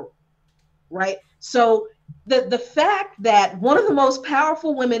in the world, right? So the fact that one of the most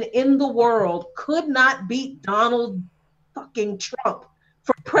powerful women in the world could not beat Donald fucking Trump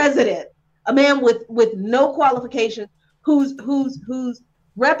for president, a man with no qualifications, who's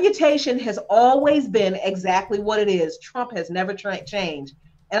Reputation has always been exactly what it is. Trump has never changed.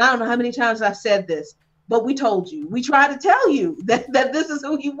 And I don't know how many times I've said this, but we told you. We tried to tell you that this is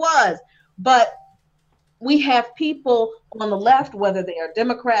who he was. But we have people on the left, whether they are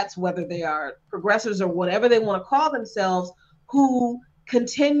Democrats, whether they are progressives, or whatever they want to call themselves, who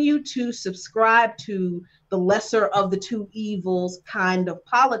continue to subscribe to the lesser of the two evils kind of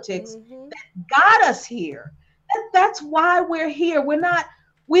politics that got us here. That's why we're here.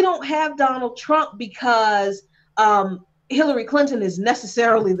 We don't have Donald Trump because Hillary Clinton is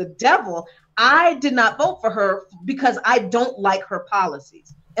necessarily the devil. I did not vote for her because I don't like her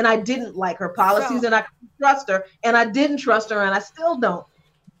policies. And I didn't like her policies, and I couldn't trust her, and I didn't trust her, and I still don't.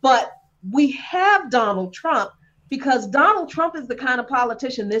 But we have Donald Trump because Donald Trump is the kind of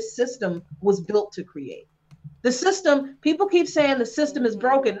politician this system was built to create. The system, people keep saying the system is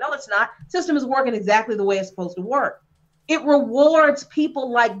broken. No, it's not. The system is working exactly the way it's supposed to work. It rewards people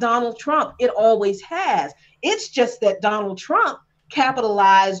like Donald Trump. It always has. It's just that Donald Trump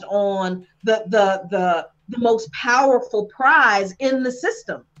capitalized on the most powerful prize in the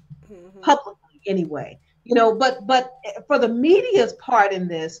system, publicly anyway. But for the media's part in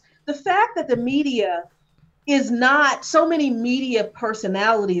this, the fact that the media is not, so many media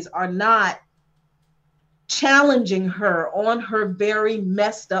personalities are not challenging her on her very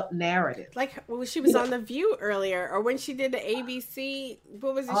messed up narrative. Like when she was on The View earlier, or when she did the ABC,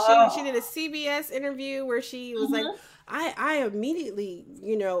 what was it? She did a CBS interview where she was like, I immediately,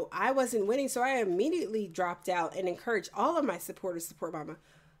 I wasn't winning, so I immediately dropped out and encouraged all of my supporters to support Mama.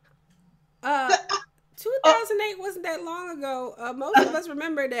 2008 wasn't that long ago. Most of us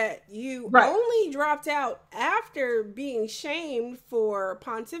remember that you only dropped out after being shamed for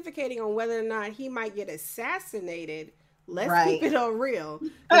pontificating on whether or not he might get assassinated. Let's keep it on real.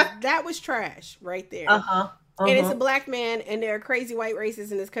 That was trash right there. And it's a black man, and there are crazy white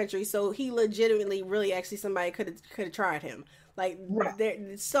racists in this country, so he legitimately, really, actually, somebody could have tried him. Like,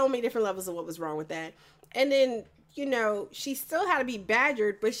 there's so many different levels of what was wrong with that. And then, she still had to be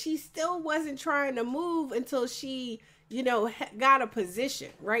badgered, but she still wasn't trying to move until she, got a position,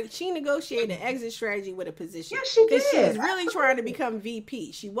 right? She negotiated an exit strategy with a position. Yeah, she did. Because she was really trying to become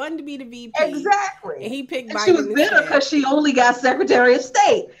VP. She wanted to be the VP. Exactly. And he picked Biden. She was bitter because she only got Secretary of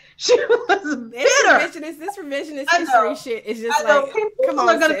State. She was bitter. This revisionist history shit is just like, come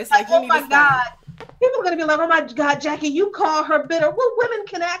on, sis. Like, you need to stop. People are going to be like, oh my God, Jackie, you call her bitter. Well, women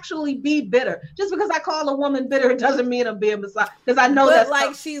can actually be bitter. Just because I call a woman bitter, it doesn't mean I'm being beside. Because I know that's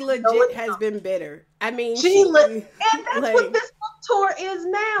like she legit has been bitter. I mean, and that's what this book tour is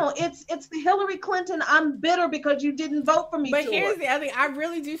now. It's the Hillary Clinton, I'm bitter because you didn't vote for me. But here's the other thing. I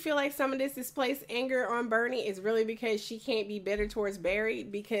really do feel like some of this displaced anger on Bernie is really because she can't be bitter towards Barry,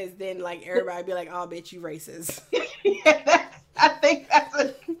 because then like everybody be like, oh, bitch, you racist. I think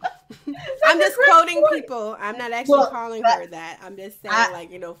that's I'm just quoting people. I'm not actually calling her that. I'm just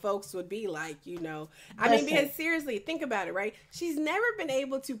saying, folks would be like, I mean, because seriously, think about it, right? She's never been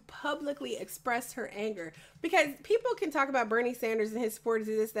able to publicly express her anger, because people can talk about Bernie Sanders and his supporters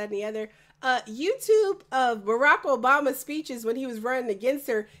and this, that, and the other. YouTube of Barack Obama's speeches when he was running against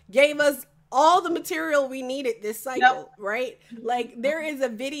her gave us all the material we needed this cycle, right? Like, there is a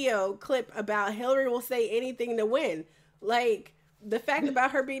video clip about Hillary will say anything to win. Like, the fact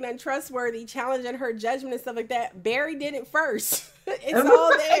about her being untrustworthy, challenging her judgment and stuff like that, Barry did it first. It's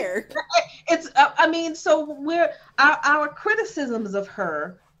all there. So our criticisms of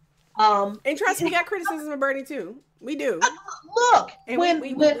her. And trust me, we got criticism of Bernie too. We do. Look, and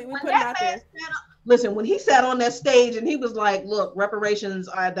we put it out there. Listen, when he sat on that stage and he was like, look, reparations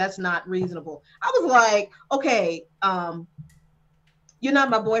that's not reasonable. I was like, okay, you're not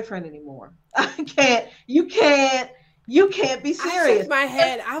my boyfriend anymore. You can't be serious. I shook my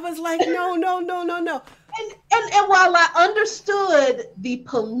head. I was like, no. And while I understood the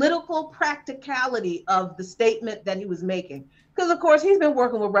political practicality of the statement that he was making, because of course he's been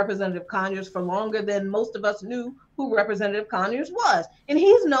working with Representative Conyers for longer than most of us knew who Representative Conyers was. And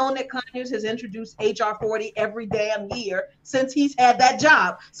he's known that Conyers has introduced HR 40 every damn year since he's had that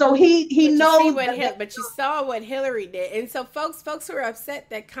job. So he knows. But you saw what Hillary did. And so folks who are upset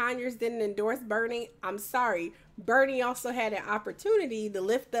that Conyers didn't endorse Bernie, I'm sorry. Bernie also had an opportunity to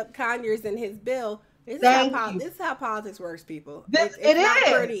lift up Conyers in his bill. This is how politics works, people. It's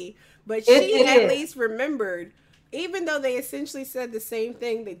not pretty, but she at least remembered, even though they essentially said the same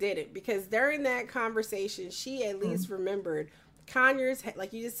thing, they did it, because during that conversation, she at least remembered Conyers,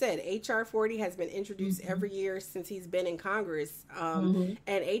 like you just said, HR 40 has been introduced every year since he's been in Congress. And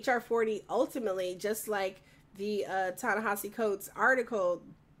HR 40 ultimately, just like the Ta-Nehisi Coates article,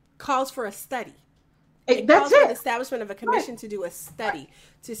 calls for a study. It That's calls for the it. establishment of a commission to do a study,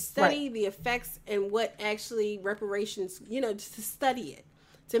 to study Right. the effects and what actually reparations, to study it,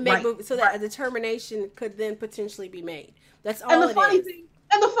 to make Right. so that Right. a determination could then potentially be made. That's And all the it funny is. thing,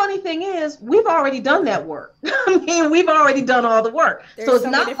 and the funny thing is, we've already done that work. I mean, we've already done all the work. So There's it's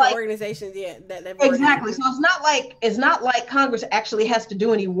so many not different like organizations, yeah, that they've already. exactly. So it's not like Congress actually has to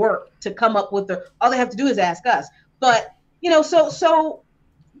do any work to come up with the. All they have to do is ask us. But so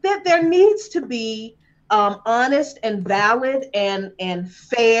that there needs to be honest and valid and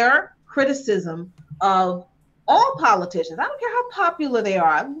fair criticism of all politicians. I don't care how popular they are.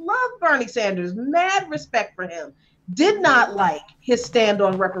 I love Bernie Sanders, mad respect for him. Did Mm-hmm. not like his stand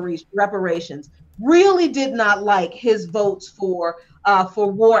on reparations. Really did not like his votes for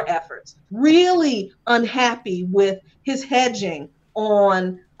war efforts. Really unhappy with his hedging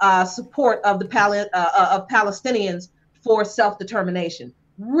on support of of Palestinians for self determination.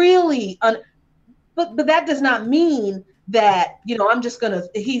 Really, but that does not mean that I'm just gonna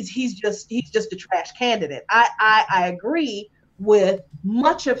he's just a trash candidate. I agree with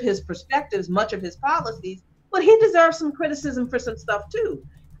much of his perspectives, much of his policies, but he deserves some criticism for some stuff too.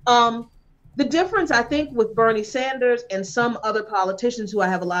 Um, the difference I think with Bernie Sanders and some other politicians who I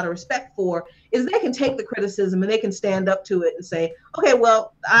have a lot of respect for is they can take the criticism and they can stand up to it and say, okay,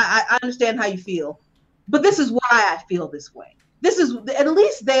 well, I understand how you feel, but this is why I feel this way. This is at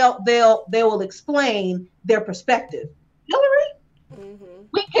least they will explain their perspective. Hillary, Mm-hmm.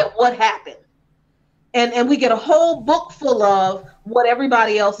 we get what happened, and we get a whole book full of what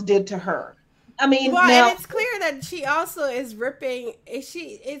everybody else did to her. I mean, Well, and now it's clear that she also is ripping.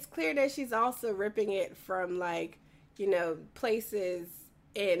 It's clear that she's also ripping it from places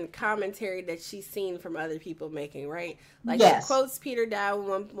and commentary that she's seen from other people making. Right, like she yes, quotes Peter Dow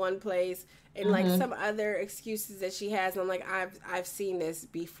in one place, and like mm-hmm, some other excuses that she has. And I'm like, I've seen this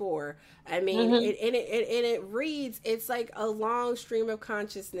before. I mean, mm-hmm, it reads. It's like a long stream of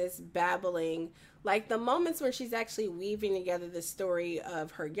consciousness babbling. Like the moments where she's actually weaving together the story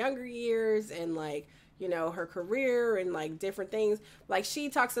of her younger years and her career and like different things. Like she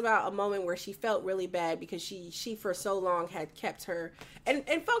talks about a moment where she felt really bad because she for so long had kept her, and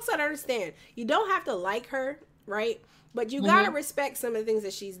folks don't understand, you don't have to like her, right? But you gotta mm-hmm. respect some of the things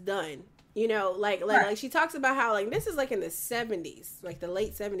that she's done. Like Right. she talks about how like this is like in the 70s, like the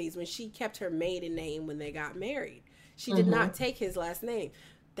late 70s, when she kept her maiden name when they got married. She did Mm-hmm. not take his last name.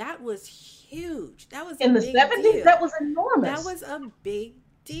 That was huge. That was a In the big 70s, deal. that was That enormous. was a big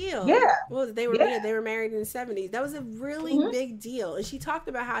deal. Yeah, Well, they were yeah, they were married in the 70s. That was a really mm-hmm, big deal. And she talked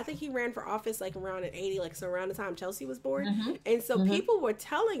about how I think he ran for office like around at 80, like so around the time Chelsea was born. mm-hmm, And so mm-hmm. people were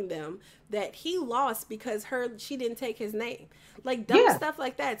telling them that he lost because she didn't take his name. Like dumb Yeah, stuff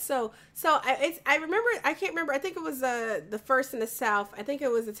like that. I remember, I can't remember, I think it was the first in the South. I think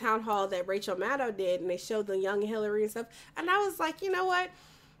it was the town hall that Rachel Maddow did, and they showed the young Hillary and stuff. And I was like, you know what?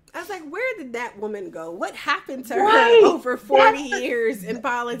 I was like, where did that woman go? What happened to her right. over 40 That's years in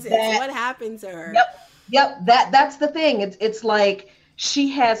politics? that. What happened to her? Yep, yep. That's the thing. It's like she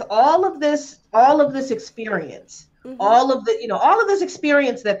has all of this experience, Mm-hmm. all of this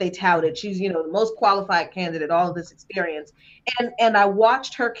experience that they touted. She's the most qualified candidate. All of this experience, and I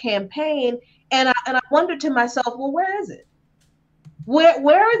watched her campaign, and I wondered to myself, well, where is it?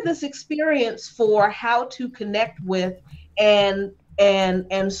 Where is this experience for how to connect with and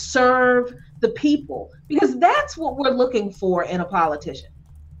and serve the people? Because that's what we're looking for in a politician,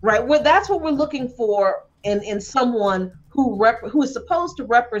 right? That's what we're looking for in someone who is supposed to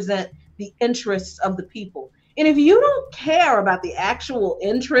represent the interests of the people. And if you don't care about the actual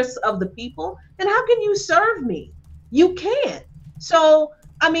interests of the people, then how can you serve me? You can't. So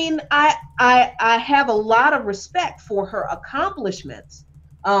I mean, I have a lot of respect for her accomplishments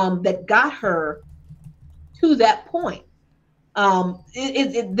that got her to that point.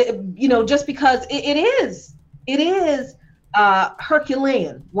 Just because it is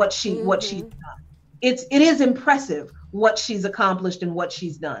Herculean what she's Mm-hmm. done. It is impressive what she's accomplished and what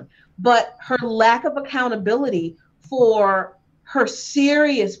she's done, but her lack of accountability for her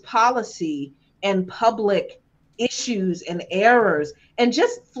serious policy and public issues and errors and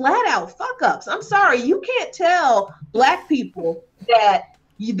just flat out fuck ups. I'm sorry, you can't tell Black people that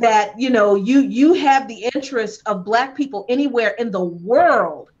you have the interest of Black people anywhere in the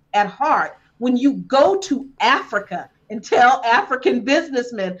world at heart when you go to Africa and tell African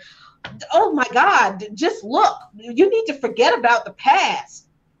businessmen, oh my God, just look, you need to forget about the past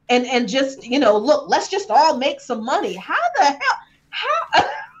and just look, let's just all make some money. How the hell? How?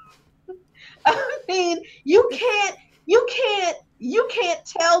 I mean, you can't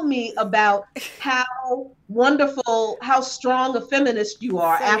tell me about how wonderful, how strong a feminist you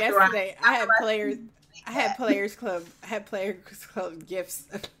are So after yesterday I had I players. I had Players Club gifts.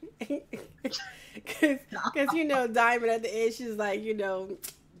 Because, Diamond at the end, she's like,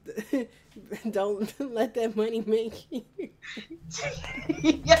 don't let that money make you.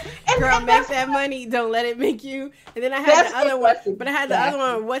 Yeah. Girl, make that money. Don't let it make you. And then I had the other one. But I had the other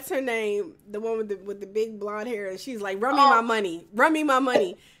one. What's her name? The one with the big blonde hair. And she's like, run me my money. Run me my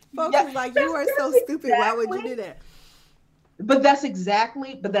money. Folks was like, you are so stupid. Why would you do that? But that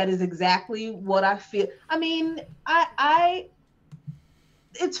is exactly what I feel. I mean,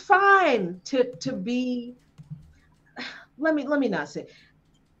 it's fine to be, let me not say,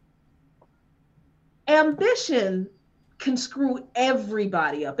 ambition can screw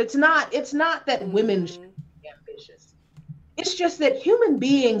everybody up. It's not that women should be ambitious. It's just that human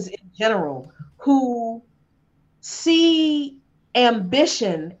beings in general who see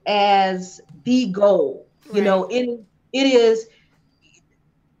ambition as the goal, it is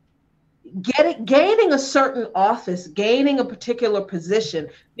gaining a certain office, gaining a particular position,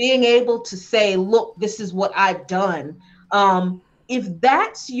 being able to say, look, this is what I've done. If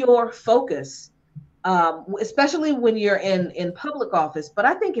that's your focus, especially when you're in public office, but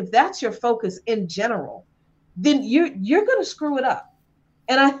I think if that's your focus in general, then you're going to screw it up.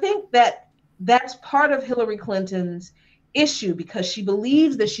 And I think that's part of Hillary Clinton's issue, because she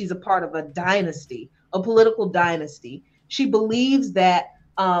believes that she's a part of a dynasty, a political dynasty. She believes that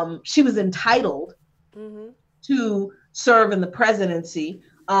she was entitled to serve in the presidency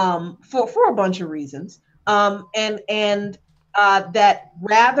for a bunch of reasons, and that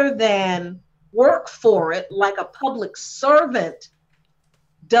rather than work for it like a public servant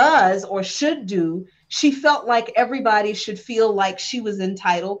does or should do, she felt like everybody should feel like she was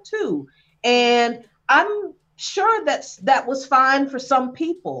entitled to. And I'm sure that was fine for some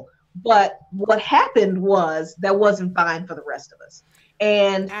people, but what happened was that wasn't fine for the rest of us.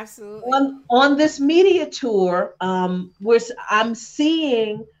 And absolutely, on this media tour, where I'm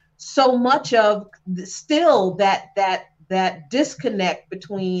seeing so much of still that disconnect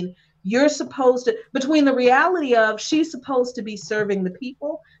between between the reality of she's supposed to be serving the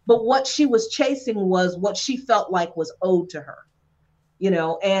people, but what she was chasing was what she felt like was owed to her,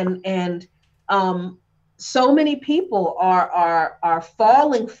 and so many people are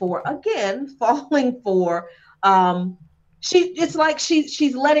falling for it's like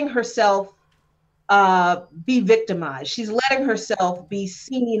she's letting herself be victimized. She's letting herself be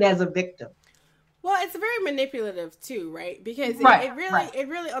seen as a victim. Well, it's very manipulative too, right? Because it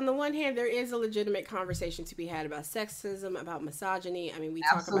really, on the one hand, there is a legitimate conversation to be had about sexism, about misogyny. I mean, we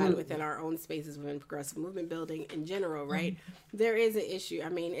talk about it within our own spaces within progressive movement building in general, right? There is an issue. I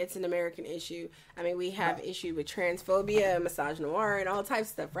mean, it's an American issue. I mean, we have issue with transphobia, misogynoir, and all types of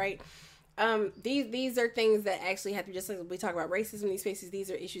stuff, right? These are things that actually have to, just like we talk about racism in these spaces, these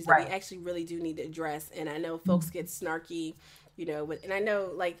are issues that we actually really do need to address. And I know folks get snarky, and I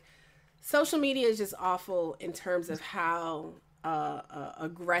know, like, social media is just awful in terms of how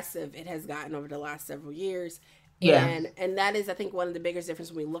aggressive it has gotten over the last several years. And that is, I think, one of the biggest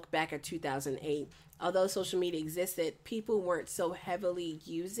differences when we look back at 2008. Although social media existed, people weren't so heavily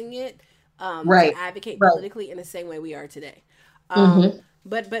using it to advocate politically in the same way we are today.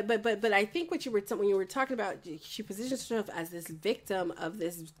 But I think when you were talking about, she positions herself as this victim of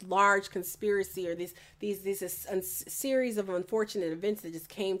this large conspiracy, or these series of unfortunate events that just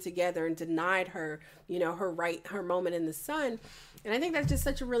came together and denied her, her moment in the sun. And I think that's just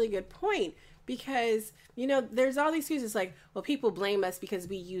such a really good point, because there's all these excuses like, well, people blame us because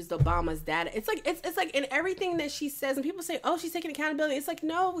we used Obama's data. It's like in everything that she says, and people say, oh, she's taking accountability. It's like,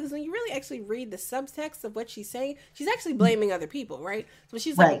 no, because when you really actually read the subtext of what she's saying, she's actually blaming other people, right? So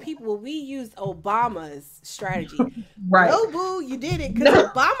she's like, we used Obama's strategy. No, boo, you did it, because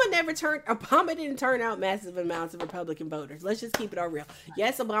Obama didn't turn out massive amounts of Republican voters. Let's just keep it all real.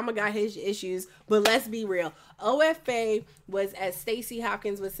 Yes, Obama got his issues, but let's be real. OFA was, as Stacey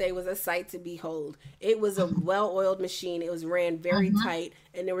Hopkins would say, was a sight to behold. It was a well-oiled machine. It was ran very tight,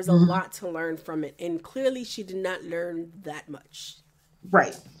 and there was a lot to learn from it. And clearly, she did not learn that much.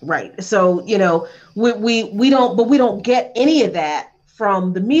 Right. So we don't get any of that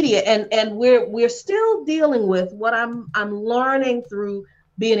from the media, and we're still dealing with what I'm learning through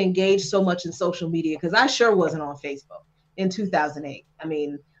being engaged so much in social media, because I sure wasn't on Facebook in 2008. I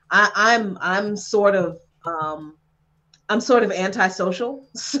mean, I'm sort of antisocial,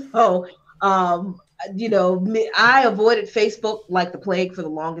 so I avoided Facebook like the plague for the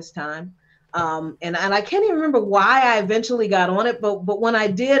longest time. And I can't even remember why I eventually got on it, but when I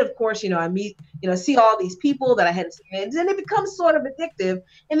did, of course, I meet, see all these people that I hadn't seen, and then it becomes sort of addictive.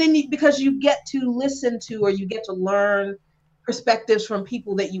 And then because you get to listen to, or you get to learn perspectives from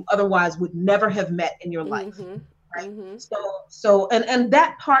people that you otherwise would never have met in your life. Mm-hmm. Right. Mm-hmm. And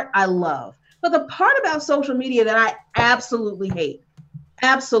that part I love. But the part about social media that I absolutely hate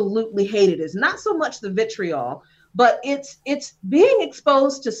it is not so much the vitriol, but it's being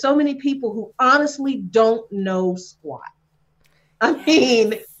exposed to so many people who honestly don't know squat. I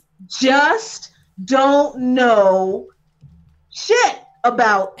mean, just don't know shit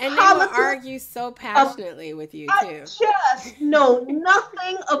about and politics. They will argue so passionately with you too. Just know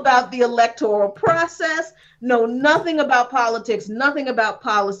nothing about the electoral process, know nothing about politics, nothing about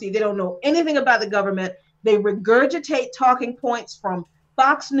policy. They don't know anything about the government. They regurgitate talking points from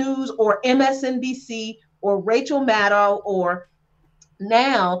Fox News or MSNBC or Rachel Maddow or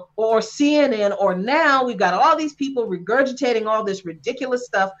CNN, or now we've got all these people regurgitating all this ridiculous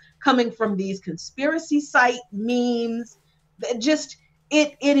stuff coming from these conspiracy site memes. That just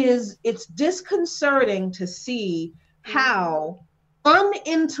it's disconcerting to see how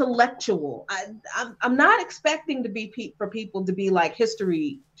unintellectual. I'm not expecting for people to be like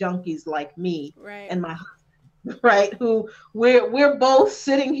history junkies like me, right, and my husband, right, who we're both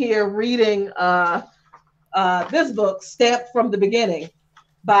sitting here reading this book, Stamped from the Beginning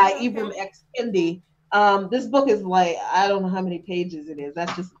by Ibram X. Kendi. This book is like, I don't know how many pages it is.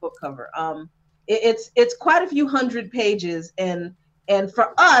 That's just the book cover. It's quite a few hundred pages, and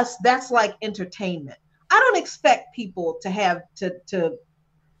for us, that's like entertainment. I don't expect people to have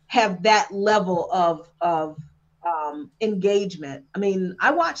that level of engagement. I mean,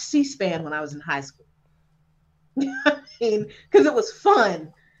 I watched C-SPAN when I was in high school. I mean, because it was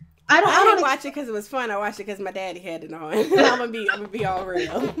fun. I didn't watch it because it was fun. I watched it because my daddy had it on. I'm gonna be all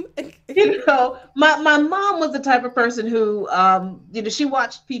real. You know, my mom was the type of person who, she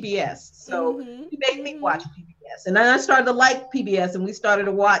watched PBS, so she made me watch PBS, and then I started to like PBS, and we started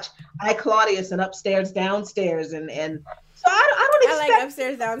to watch I, Claudius and Upstairs, Downstairs, and so I don't expect. I like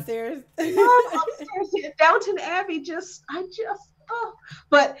Upstairs, Downstairs. Upstairs, Downton Abbey,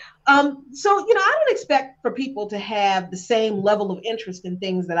 But so I don't expect for people to have the same level of interest in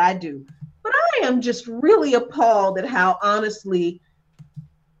things that I do. But I am just really appalled at how honestly,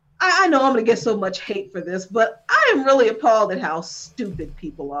 I know I'm going to get so much hate for this, but I am really appalled at how stupid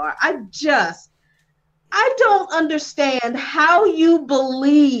people are. I don't understand how you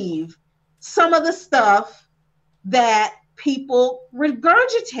believe some of the stuff that people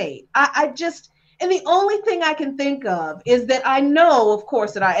regurgitate. And the only thing I can think of is that I know, of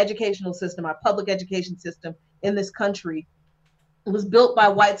course, that our educational system, our public education system in this country was built by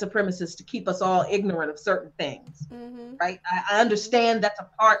white supremacists to keep us all ignorant of certain things, right? I understand that's a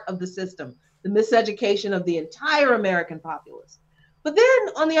part of the system, the miseducation of the entire American populace. But then,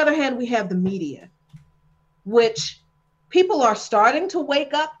 on the other hand, we have the media, which people are starting to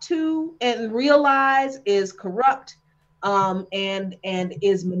wake up to and realize is corrupt, and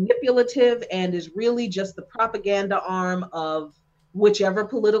is manipulative, and is really just the propaganda arm of whichever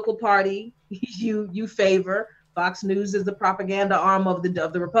political party you favor. Fox News is the propaganda arm of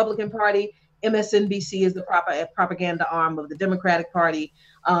the Republican Party. MSNBC is the propaganda arm of the Democratic Party.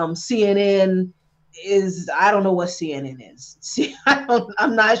 CNN is, I don't know what CNN is. See,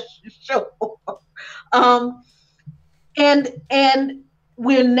 I'm not sure. And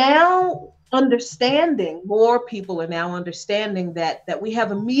we're now understanding, more people are now understanding that we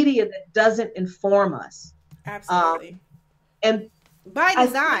have a media that doesn't inform us. Absolutely. And by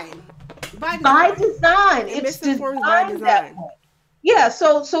design. It's designed by design. Yeah,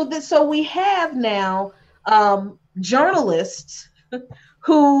 so we have now journalists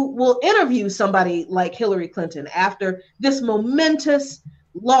who will interview somebody like Hillary Clinton after this momentous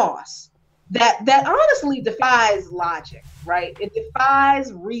loss that honestly defies logic, right? It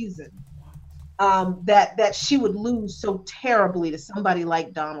defies reason. That she would lose so terribly to somebody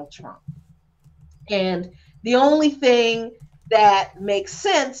like Donald Trump. And the only thing that makes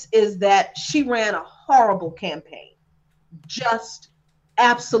sense is that she ran a horrible campaign, just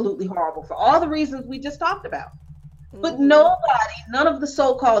absolutely horrible for all the reasons we just talked about. But none of the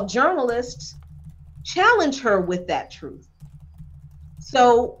so-called journalists challenge her with that truth.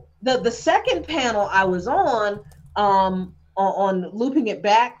 So the second panel I was on looping it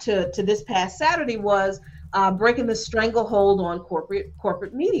back to this past Saturday was breaking the stranglehold on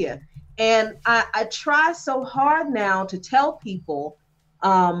corporate media. And I try so hard now to tell people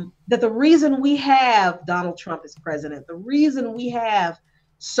that the reason we have Donald Trump as president, the reason we have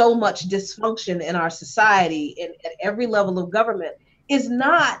so much dysfunction in our society at every level of government is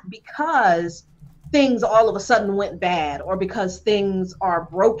not because things all of a sudden went bad or because things are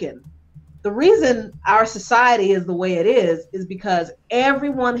broken. The reason our society is the way it is because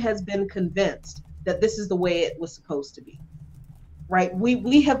everyone has been convinced that this is the way it was supposed to be. right?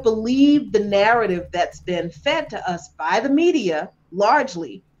 We have believed the narrative that's been fed to us by the media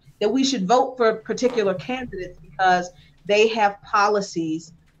largely, that we should vote for particular candidates because they have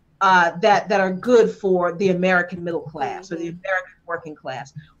policies that are good for the American middle class or the American working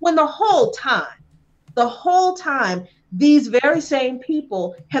class. When the whole time, these very same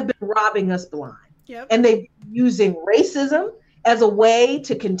people have been robbing us blind. Yep. And they've been using racism as a way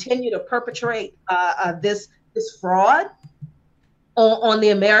to continue to perpetrate this fraud on the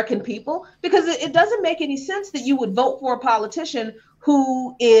American people, because it doesn't make any sense that you would vote for a politician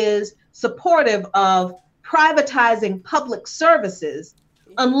who is supportive of privatizing public services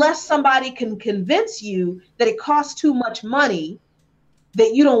unless somebody can convince you that it costs too much money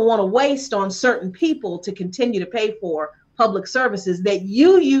that you don't want to waste on certain people to continue to pay for public services that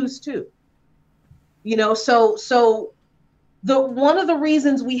you use too. So the one of the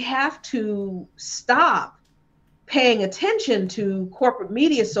reasons we have to stop paying attention to corporate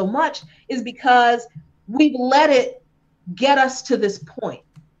media so much is because we've let it get us to this point.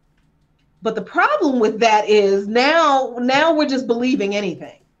 But the problem with that is now we're just believing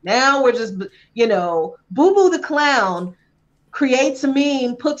anything. Now we're just, Boo Boo the Clown creates a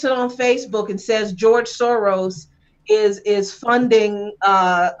meme, puts it on Facebook, and says George Soros is funding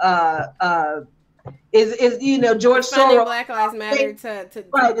George funding Soros, Black Lives Matter to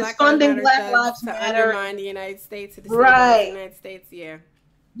right, it's funding Black Lives to Matter, undermine the United States, to right, the United States.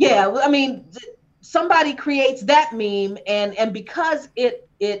 Yeah. I mean, somebody creates that meme, and because it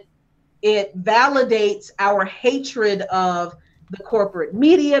validates our hatred of the corporate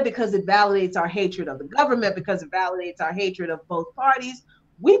media, because it validates our hatred of the government, because it validates our hatred of both parties,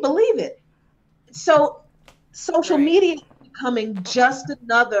 we believe it. So social media is becoming just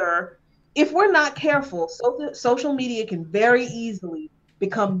another, if we're not careful, social media can very easily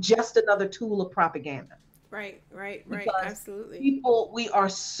become just another tool of propaganda. Right. Because absolutely. People, we are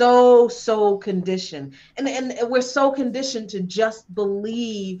so conditioned, and we're so conditioned to just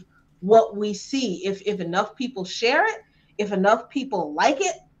believe what we see. If enough people share it, if enough people like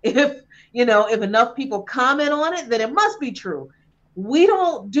it, if enough people comment on it, then it must be true. We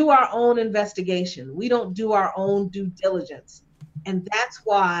don't do our own investigation. We don't do our own due diligence. And that's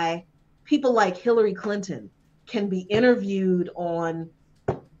why people like Hillary Clinton can be interviewed on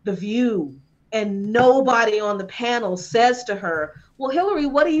The View, and nobody on the panel says to her, well, Hillary,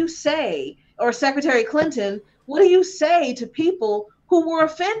 what do you say? Or Secretary Clinton, what do you say to people who were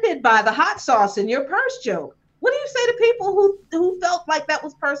offended by the hot sauce in your purse joke? What do you say to people who felt like that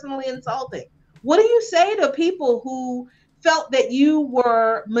was personally insulting? What do you say to people who felt that you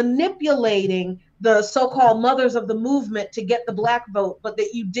were manipulating the so-called mothers of the movement to get the Black vote, but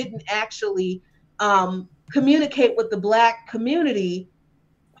that you didn't actually communicate with the Black community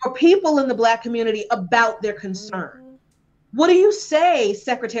or people in the Black community about their concern? What do you say,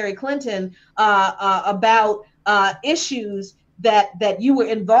 Secretary Clinton, about issues that you were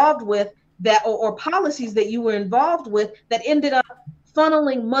involved with, or policies that you were involved with that ended up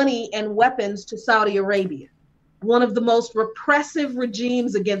funneling money and weapons to Saudi Arabia, one of the most repressive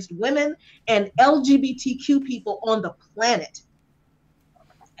regimes against women and LGBTQ people on the planet?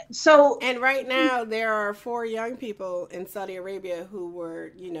 And right now there are 4 young people in Saudi Arabia who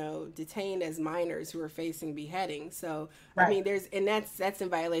were, detained as minors who are facing beheading. So right. I mean, that's in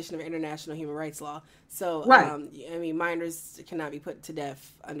violation of international human rights law. So right. Minors cannot be put to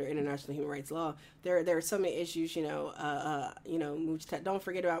death under international human rights law. There are so many issues. Don't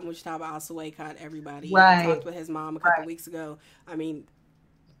forget about Mujtaba Al-Suwaikat. Everybody talked with his mom a couple weeks ago. I mean,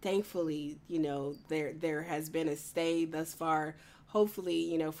 thankfully, there has been a stay thus far.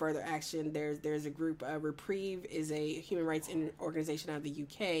 Hopefully, further action. There's a group. Reprieve is a human rights organization out of the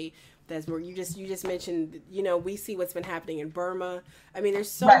UK. That's where you just mentioned. We see what's been happening in Burma. I mean, there's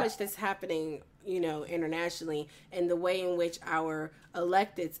so much that's happening, internationally, and the way in which our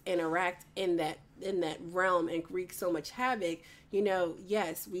electeds interact in that realm and wreak so much havoc.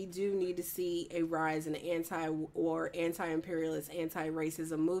 Yes, we do need to see a rise in the anti-war, anti-imperialist,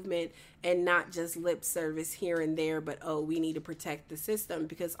 anti-racism movement, and not just lip service here and there, but, we need to protect the system.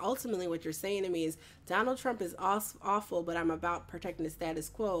 Because ultimately what you're saying to me is Donald Trump is awful, but I'm about protecting the status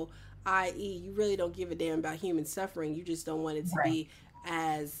quo, i.e. you really don't give a damn about human suffering. You just don't want it to be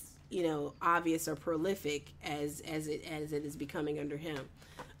as, obvious or prolific as it is becoming under him.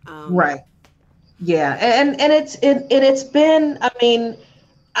 Right. Yeah, and it's been,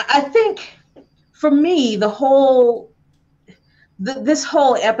 I think for me, this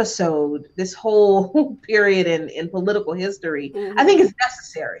whole episode, this whole period in political history, I think is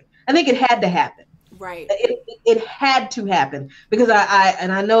necessary. I think it had to happen. Right. It had to happen because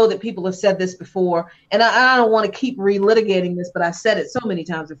I know that people have said this before, and I don't want to keep relitigating this, but I said it so many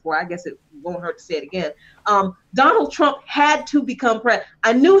times before. I guess it won't hurt to say it again. Donald Trump had to become president.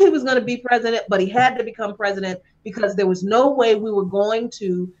 I knew he was going to be president, but he had to become president because there was no way we were going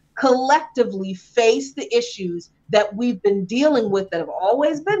to collectively face the issues that we've been dealing with that have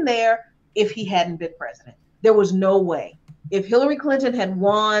always been there if he hadn't been president. There was no way. If Hillary Clinton had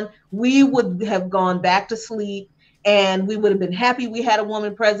won, we would have gone back to sleep and we would have been happy we had a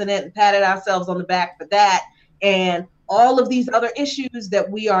woman president and patted ourselves on the back for that. And all of these other issues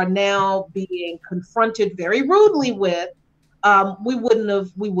that we are now being confronted very rudely with, we wouldn't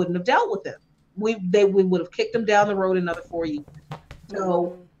have dealt with them. We would have kicked them down the road another 4 years.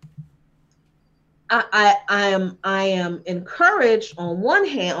 So I am encouraged on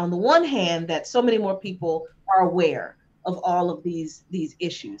the one hand that so many more people are aware of all of these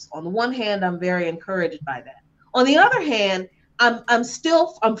issues. On the one hand, I'm very encouraged by that. On the other hand,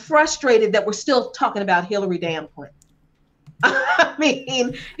 I'm frustrated that we're still talking about Hillary damn Clinton. I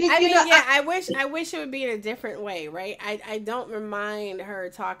mean, I wish it would be in a different way, right? I don't remind her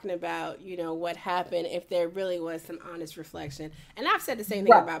talking about, what happened if there really was some honest reflection. And I've said the same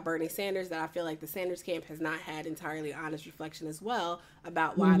thing about Bernie Sanders, that I feel like the Sanders camp has not had entirely honest reflection as well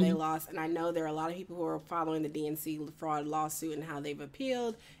about why they lost. And I know there are a lot of people who are following the DNC fraud lawsuit and how they've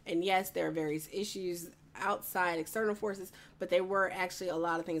appealed. And yes, there are various issues outside external forces, but there were actually a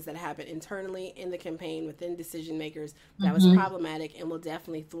lot of things that happened internally in the campaign within decision makers that was problematic and will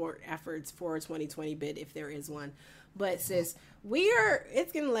definitely thwart efforts for a 2020 bid if there is one. But sis,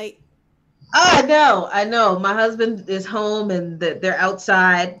 it's getting late. I know. My husband is home and they're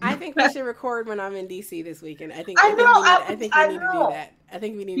outside. I think we should record when I'm in DC this weekend. I think we need to do that. I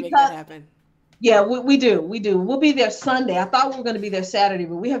think we need to make that happen. Yeah, we do. We'll be there Sunday. I thought we were going to be there Saturday,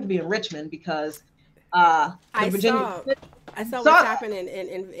 but we have to be in Richmond because I saw what's happening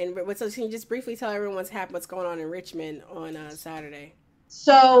in so can you just briefly tell everyone what's going on in Richmond on Saturday?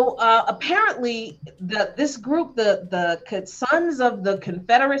 So apparently this group, the Sons of the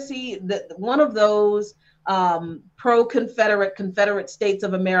Confederacy, one of those pro-Confederate States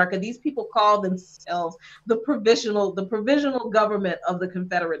of America, these people call themselves the provisional government of the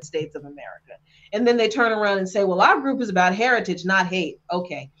Confederate States of America. And then they turn around and say, well, our group is about heritage, not hate.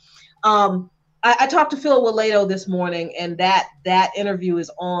 Okay. I talked to Phil Waledo this morning, and that interview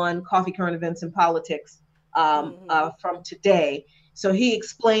is on Coffee, Current Events, and Politics from today. So he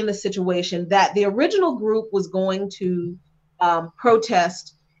explained the situation that the original group was going to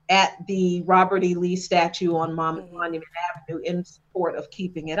protest at the Robert E. Lee statue on Monument Avenue in support of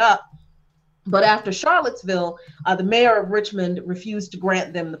keeping it up. But after Charlottesville, the mayor of Richmond refused to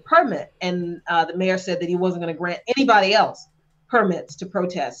grant them the permit. And the mayor said that he wasn't going to grant anybody else permits to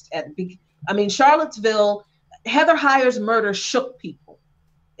protest Charlottesville, Heather Heyer's murder shook people.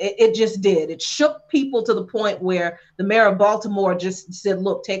 It just did. It shook people to the point where the mayor of Baltimore just said,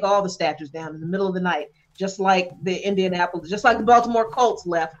 look, take all the statues down in the middle of the night, just like the Baltimore Colts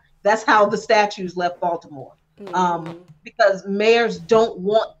left. That's how the statues left Baltimore. Because mayors don't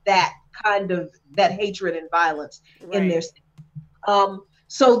want that hatred and violence in their city.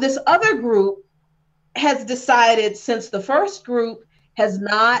 So this other group has decided, since the first group has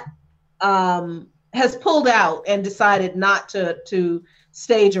pulled out and decided not to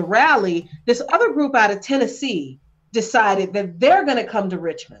stage a rally, this other group out of Tennessee decided that they're going to come to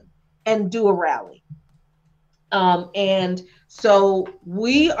Richmond and do a rally. And so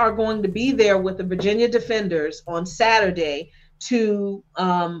we are going to be there with the Virginia Defenders on Saturday to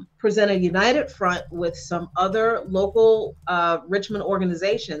present a united front with some other local Richmond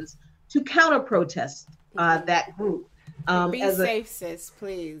organizations to counter-protest that group. Be safe, sis,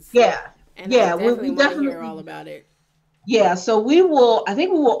 please. Yeah. And I definitely want to hear all about it. Yeah, so I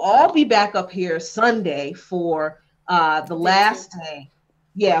think we will all be back up here Sunday for the last day.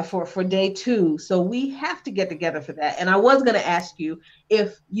 Yeah, for day 2. So we have to get together for that. And I was going to ask you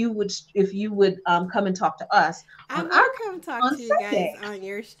if you would come and talk to us. I will come talk to you guys on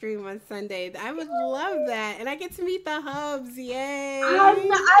your stream on Sunday. I would love that, and I get to meet the Hubs. Yay! I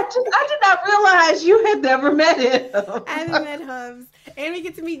did not realize you had never met him. I haven't met Hubs, and we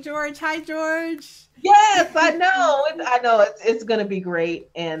get to meet George. Hi, George. Yes, I know. It's going to be great,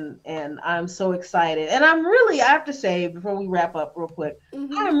 and I'm so excited. And I have to say, before we wrap up real quick, I'm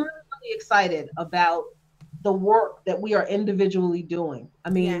really, really excited about the work that we are individually doing. I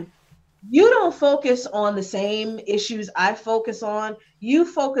mean, you don't focus on the same issues I focus on. You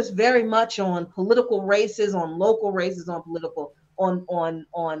focus very much on political races, on local races, on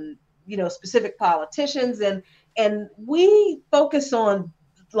specific politicians, and we focus on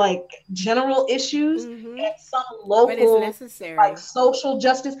like general issues Mm-hmm. and some But it's local necessary. like social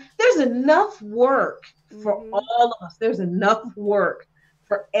justice. There's enough work for Mm-hmm. all of us. There's enough work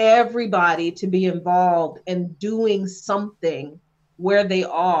for everybody to be involved in doing something where they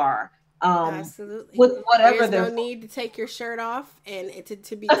are, Absolutely. with whatever There's they're. no need to take your shirt off and to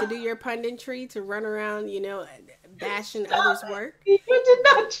do your punditry, to run around, bashing others' work. You did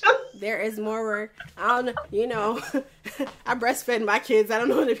not just. There is more work. I don't know, I breastfed my kids. I don't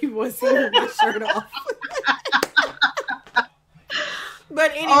know if people want to see me with my shirt off.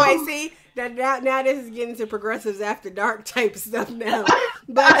 But anyway, Oh, see, that now this is getting to progressives after dark type stuff now.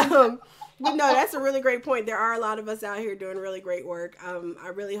 But no, that's a really great point. There are a lot of us out here doing really great work. I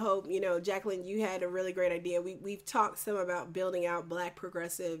really hope, Jacqueline, you had a really great idea. We've talked some about building out Black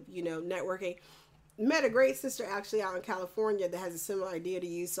progressive, networking. Met a great sister actually out in California that has a similar idea to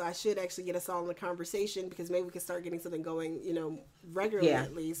you. So I should actually get us all in the conversation, because maybe we can start getting something going, regularly yeah,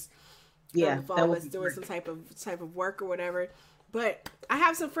 at least. yeah, With all that of would us be doing great. some type of work or whatever. But I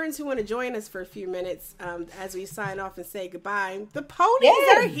have some friends who want to join us for a few minutes, as we sign off and say goodbye. The ponies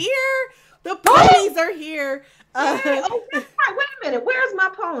are Yes. here. The ponies are here. Yay. Oh, that's right. Wait a minute. Where's my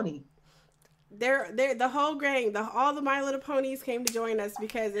pony? They're the whole gang, all the My Little Ponies came to join us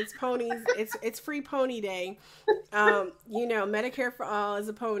because it's ponies. It's free pony day. Medicare for all is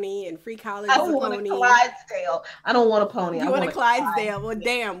a pony, and free college I is a don't want a pony. Clydesdale. I don't want a pony. I You want want a a Clyde. Clydesdale? Well,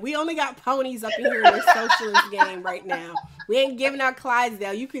 damn, we only got ponies up in here in this socialist game right now. We ain't giving out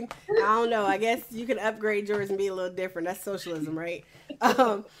Clydesdale. You can, I don't know. I guess you can upgrade yours and be a little different. That's socialism, right?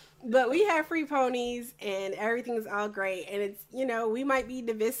 But we have free ponies, and everything's all great. And it's, we might be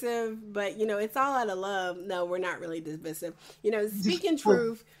divisive, but it's all out of love. No, we're not really divisive. Speaking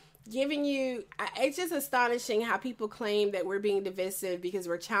truth. Giving you, it's just astonishing how people claim that we're being divisive because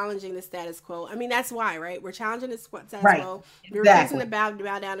we're challenging the status quo. I mean, that's why, right? We're challenging the status Right. quo. We're refusing Exactly. to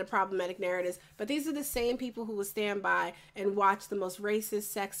bow down to problematic narratives. But these are the same people who will stand by and watch the most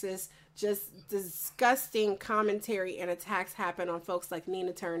racist, sexist, just disgusting commentary and attacks happen on folks like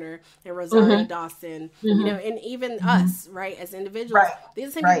Nina Turner and Rosario Mm-hmm. Dawson, Mm-hmm. and even Mm-hmm. us, right, as individuals. Right. These are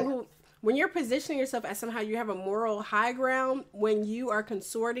the same Right. people who, when you're positioning yourself as somehow you have a moral high ground, when you are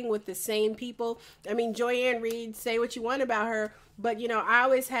consorting with the same people. I mean, Joyanne Reed, say what you want about her, but I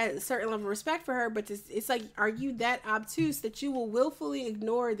always had a certain level of respect for her. But it's like, are you that obtuse that you will willfully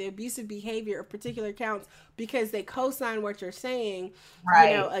ignore the abusive behavior of particular accounts because they co-sign what you're saying,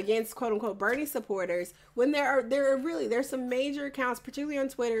 Right. against quote unquote Bernie supporters? When there's some major accounts, particularly on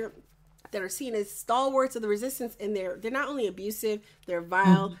Twitter, that are seen as stalwarts of the resistance, and they're not only abusive, they're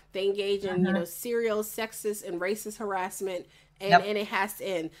vile. Mm-hmm. They engage in Mm-hmm. serial sexist and racist harassment, and Yep. and it has to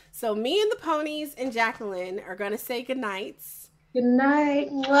end. So me and the ponies and Jacqueline are gonna say goodnights. Good night.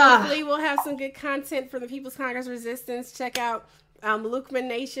 Hopefully we'll have some good content from the People's Congress Resistance. Check out Luqman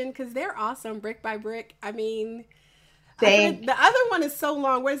Nation, because they're awesome, brick by brick. I mean, Thank. the other one is so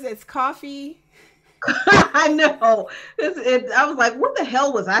long. What is it? It's coffee. I know. I was like, what the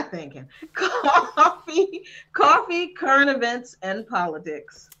hell was I thinking? Coffee, current events, and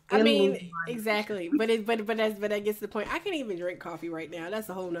politics. I mean, exactly, but that gets to the point. I can't even drink coffee right now. That's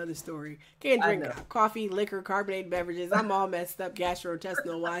a whole nother story. Can't drink coffee, liquor, carbonated beverages. I'm all messed up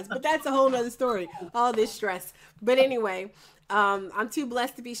gastrointestinal wise, but that's a whole nother story. All this stress. But anyway, I'm too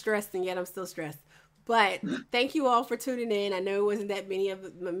blessed to be stressed, and yet I'm still stressed. But thank you all for tuning in. I know it wasn't that many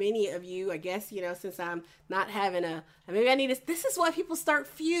of you. I guess, since I'm not having maybe I need to, this is why people start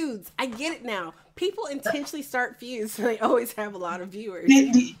feuds. I get it now. People intentionally start feuds, so they always have a lot of viewers.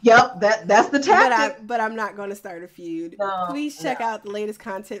 Yep, that's the tactic. But I'm not going to start a feud. No, Please check out the latest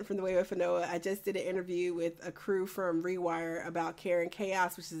content from The Way with Fanoa. I just did an interview with a crew from Rewire about Care and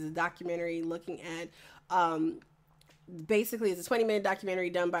Chaos, which is a documentary looking at basically, it's a 20-minute documentary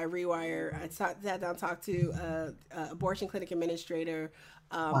done by Rewire. I sat down and talked to abortion clinic administrator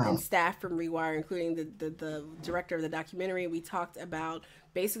and staff from Rewire, including the director of the documentary. We talked about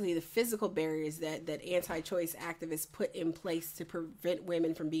basically the physical barriers that anti-choice activists put in place to prevent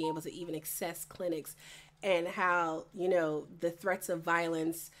women from being able to even access clinics, and how, the threats of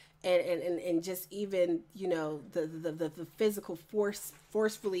violence and just even, the physical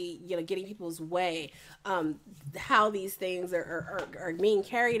forcefully, getting people's way, how these things are being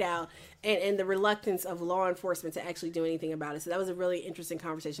carried out, and the reluctance of law enforcement to actually do anything about it. So that was a really interesting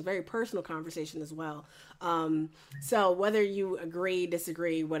conversation, very personal conversation as well. So whether you agree,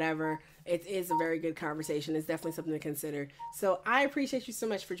 disagree, whatever, it is a very good conversation. It's definitely something to consider. So I appreciate you so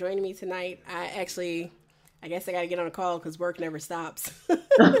much for joining me tonight. I guess I got to get on a call because work never stops.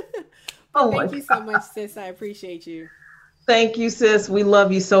 Oh Thank you so much, sis. I appreciate you. Thank you, sis. We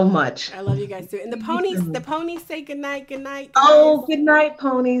love you so much. I love you guys too. And Thank you so the much. ponies say good night, guys. Oh, good night,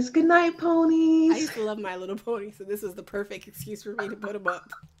 ponies. Good night, I ponies. used to love My Little Pony, so this was the perfect excuse for me to put them up.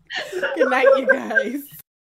 Good night, you guys.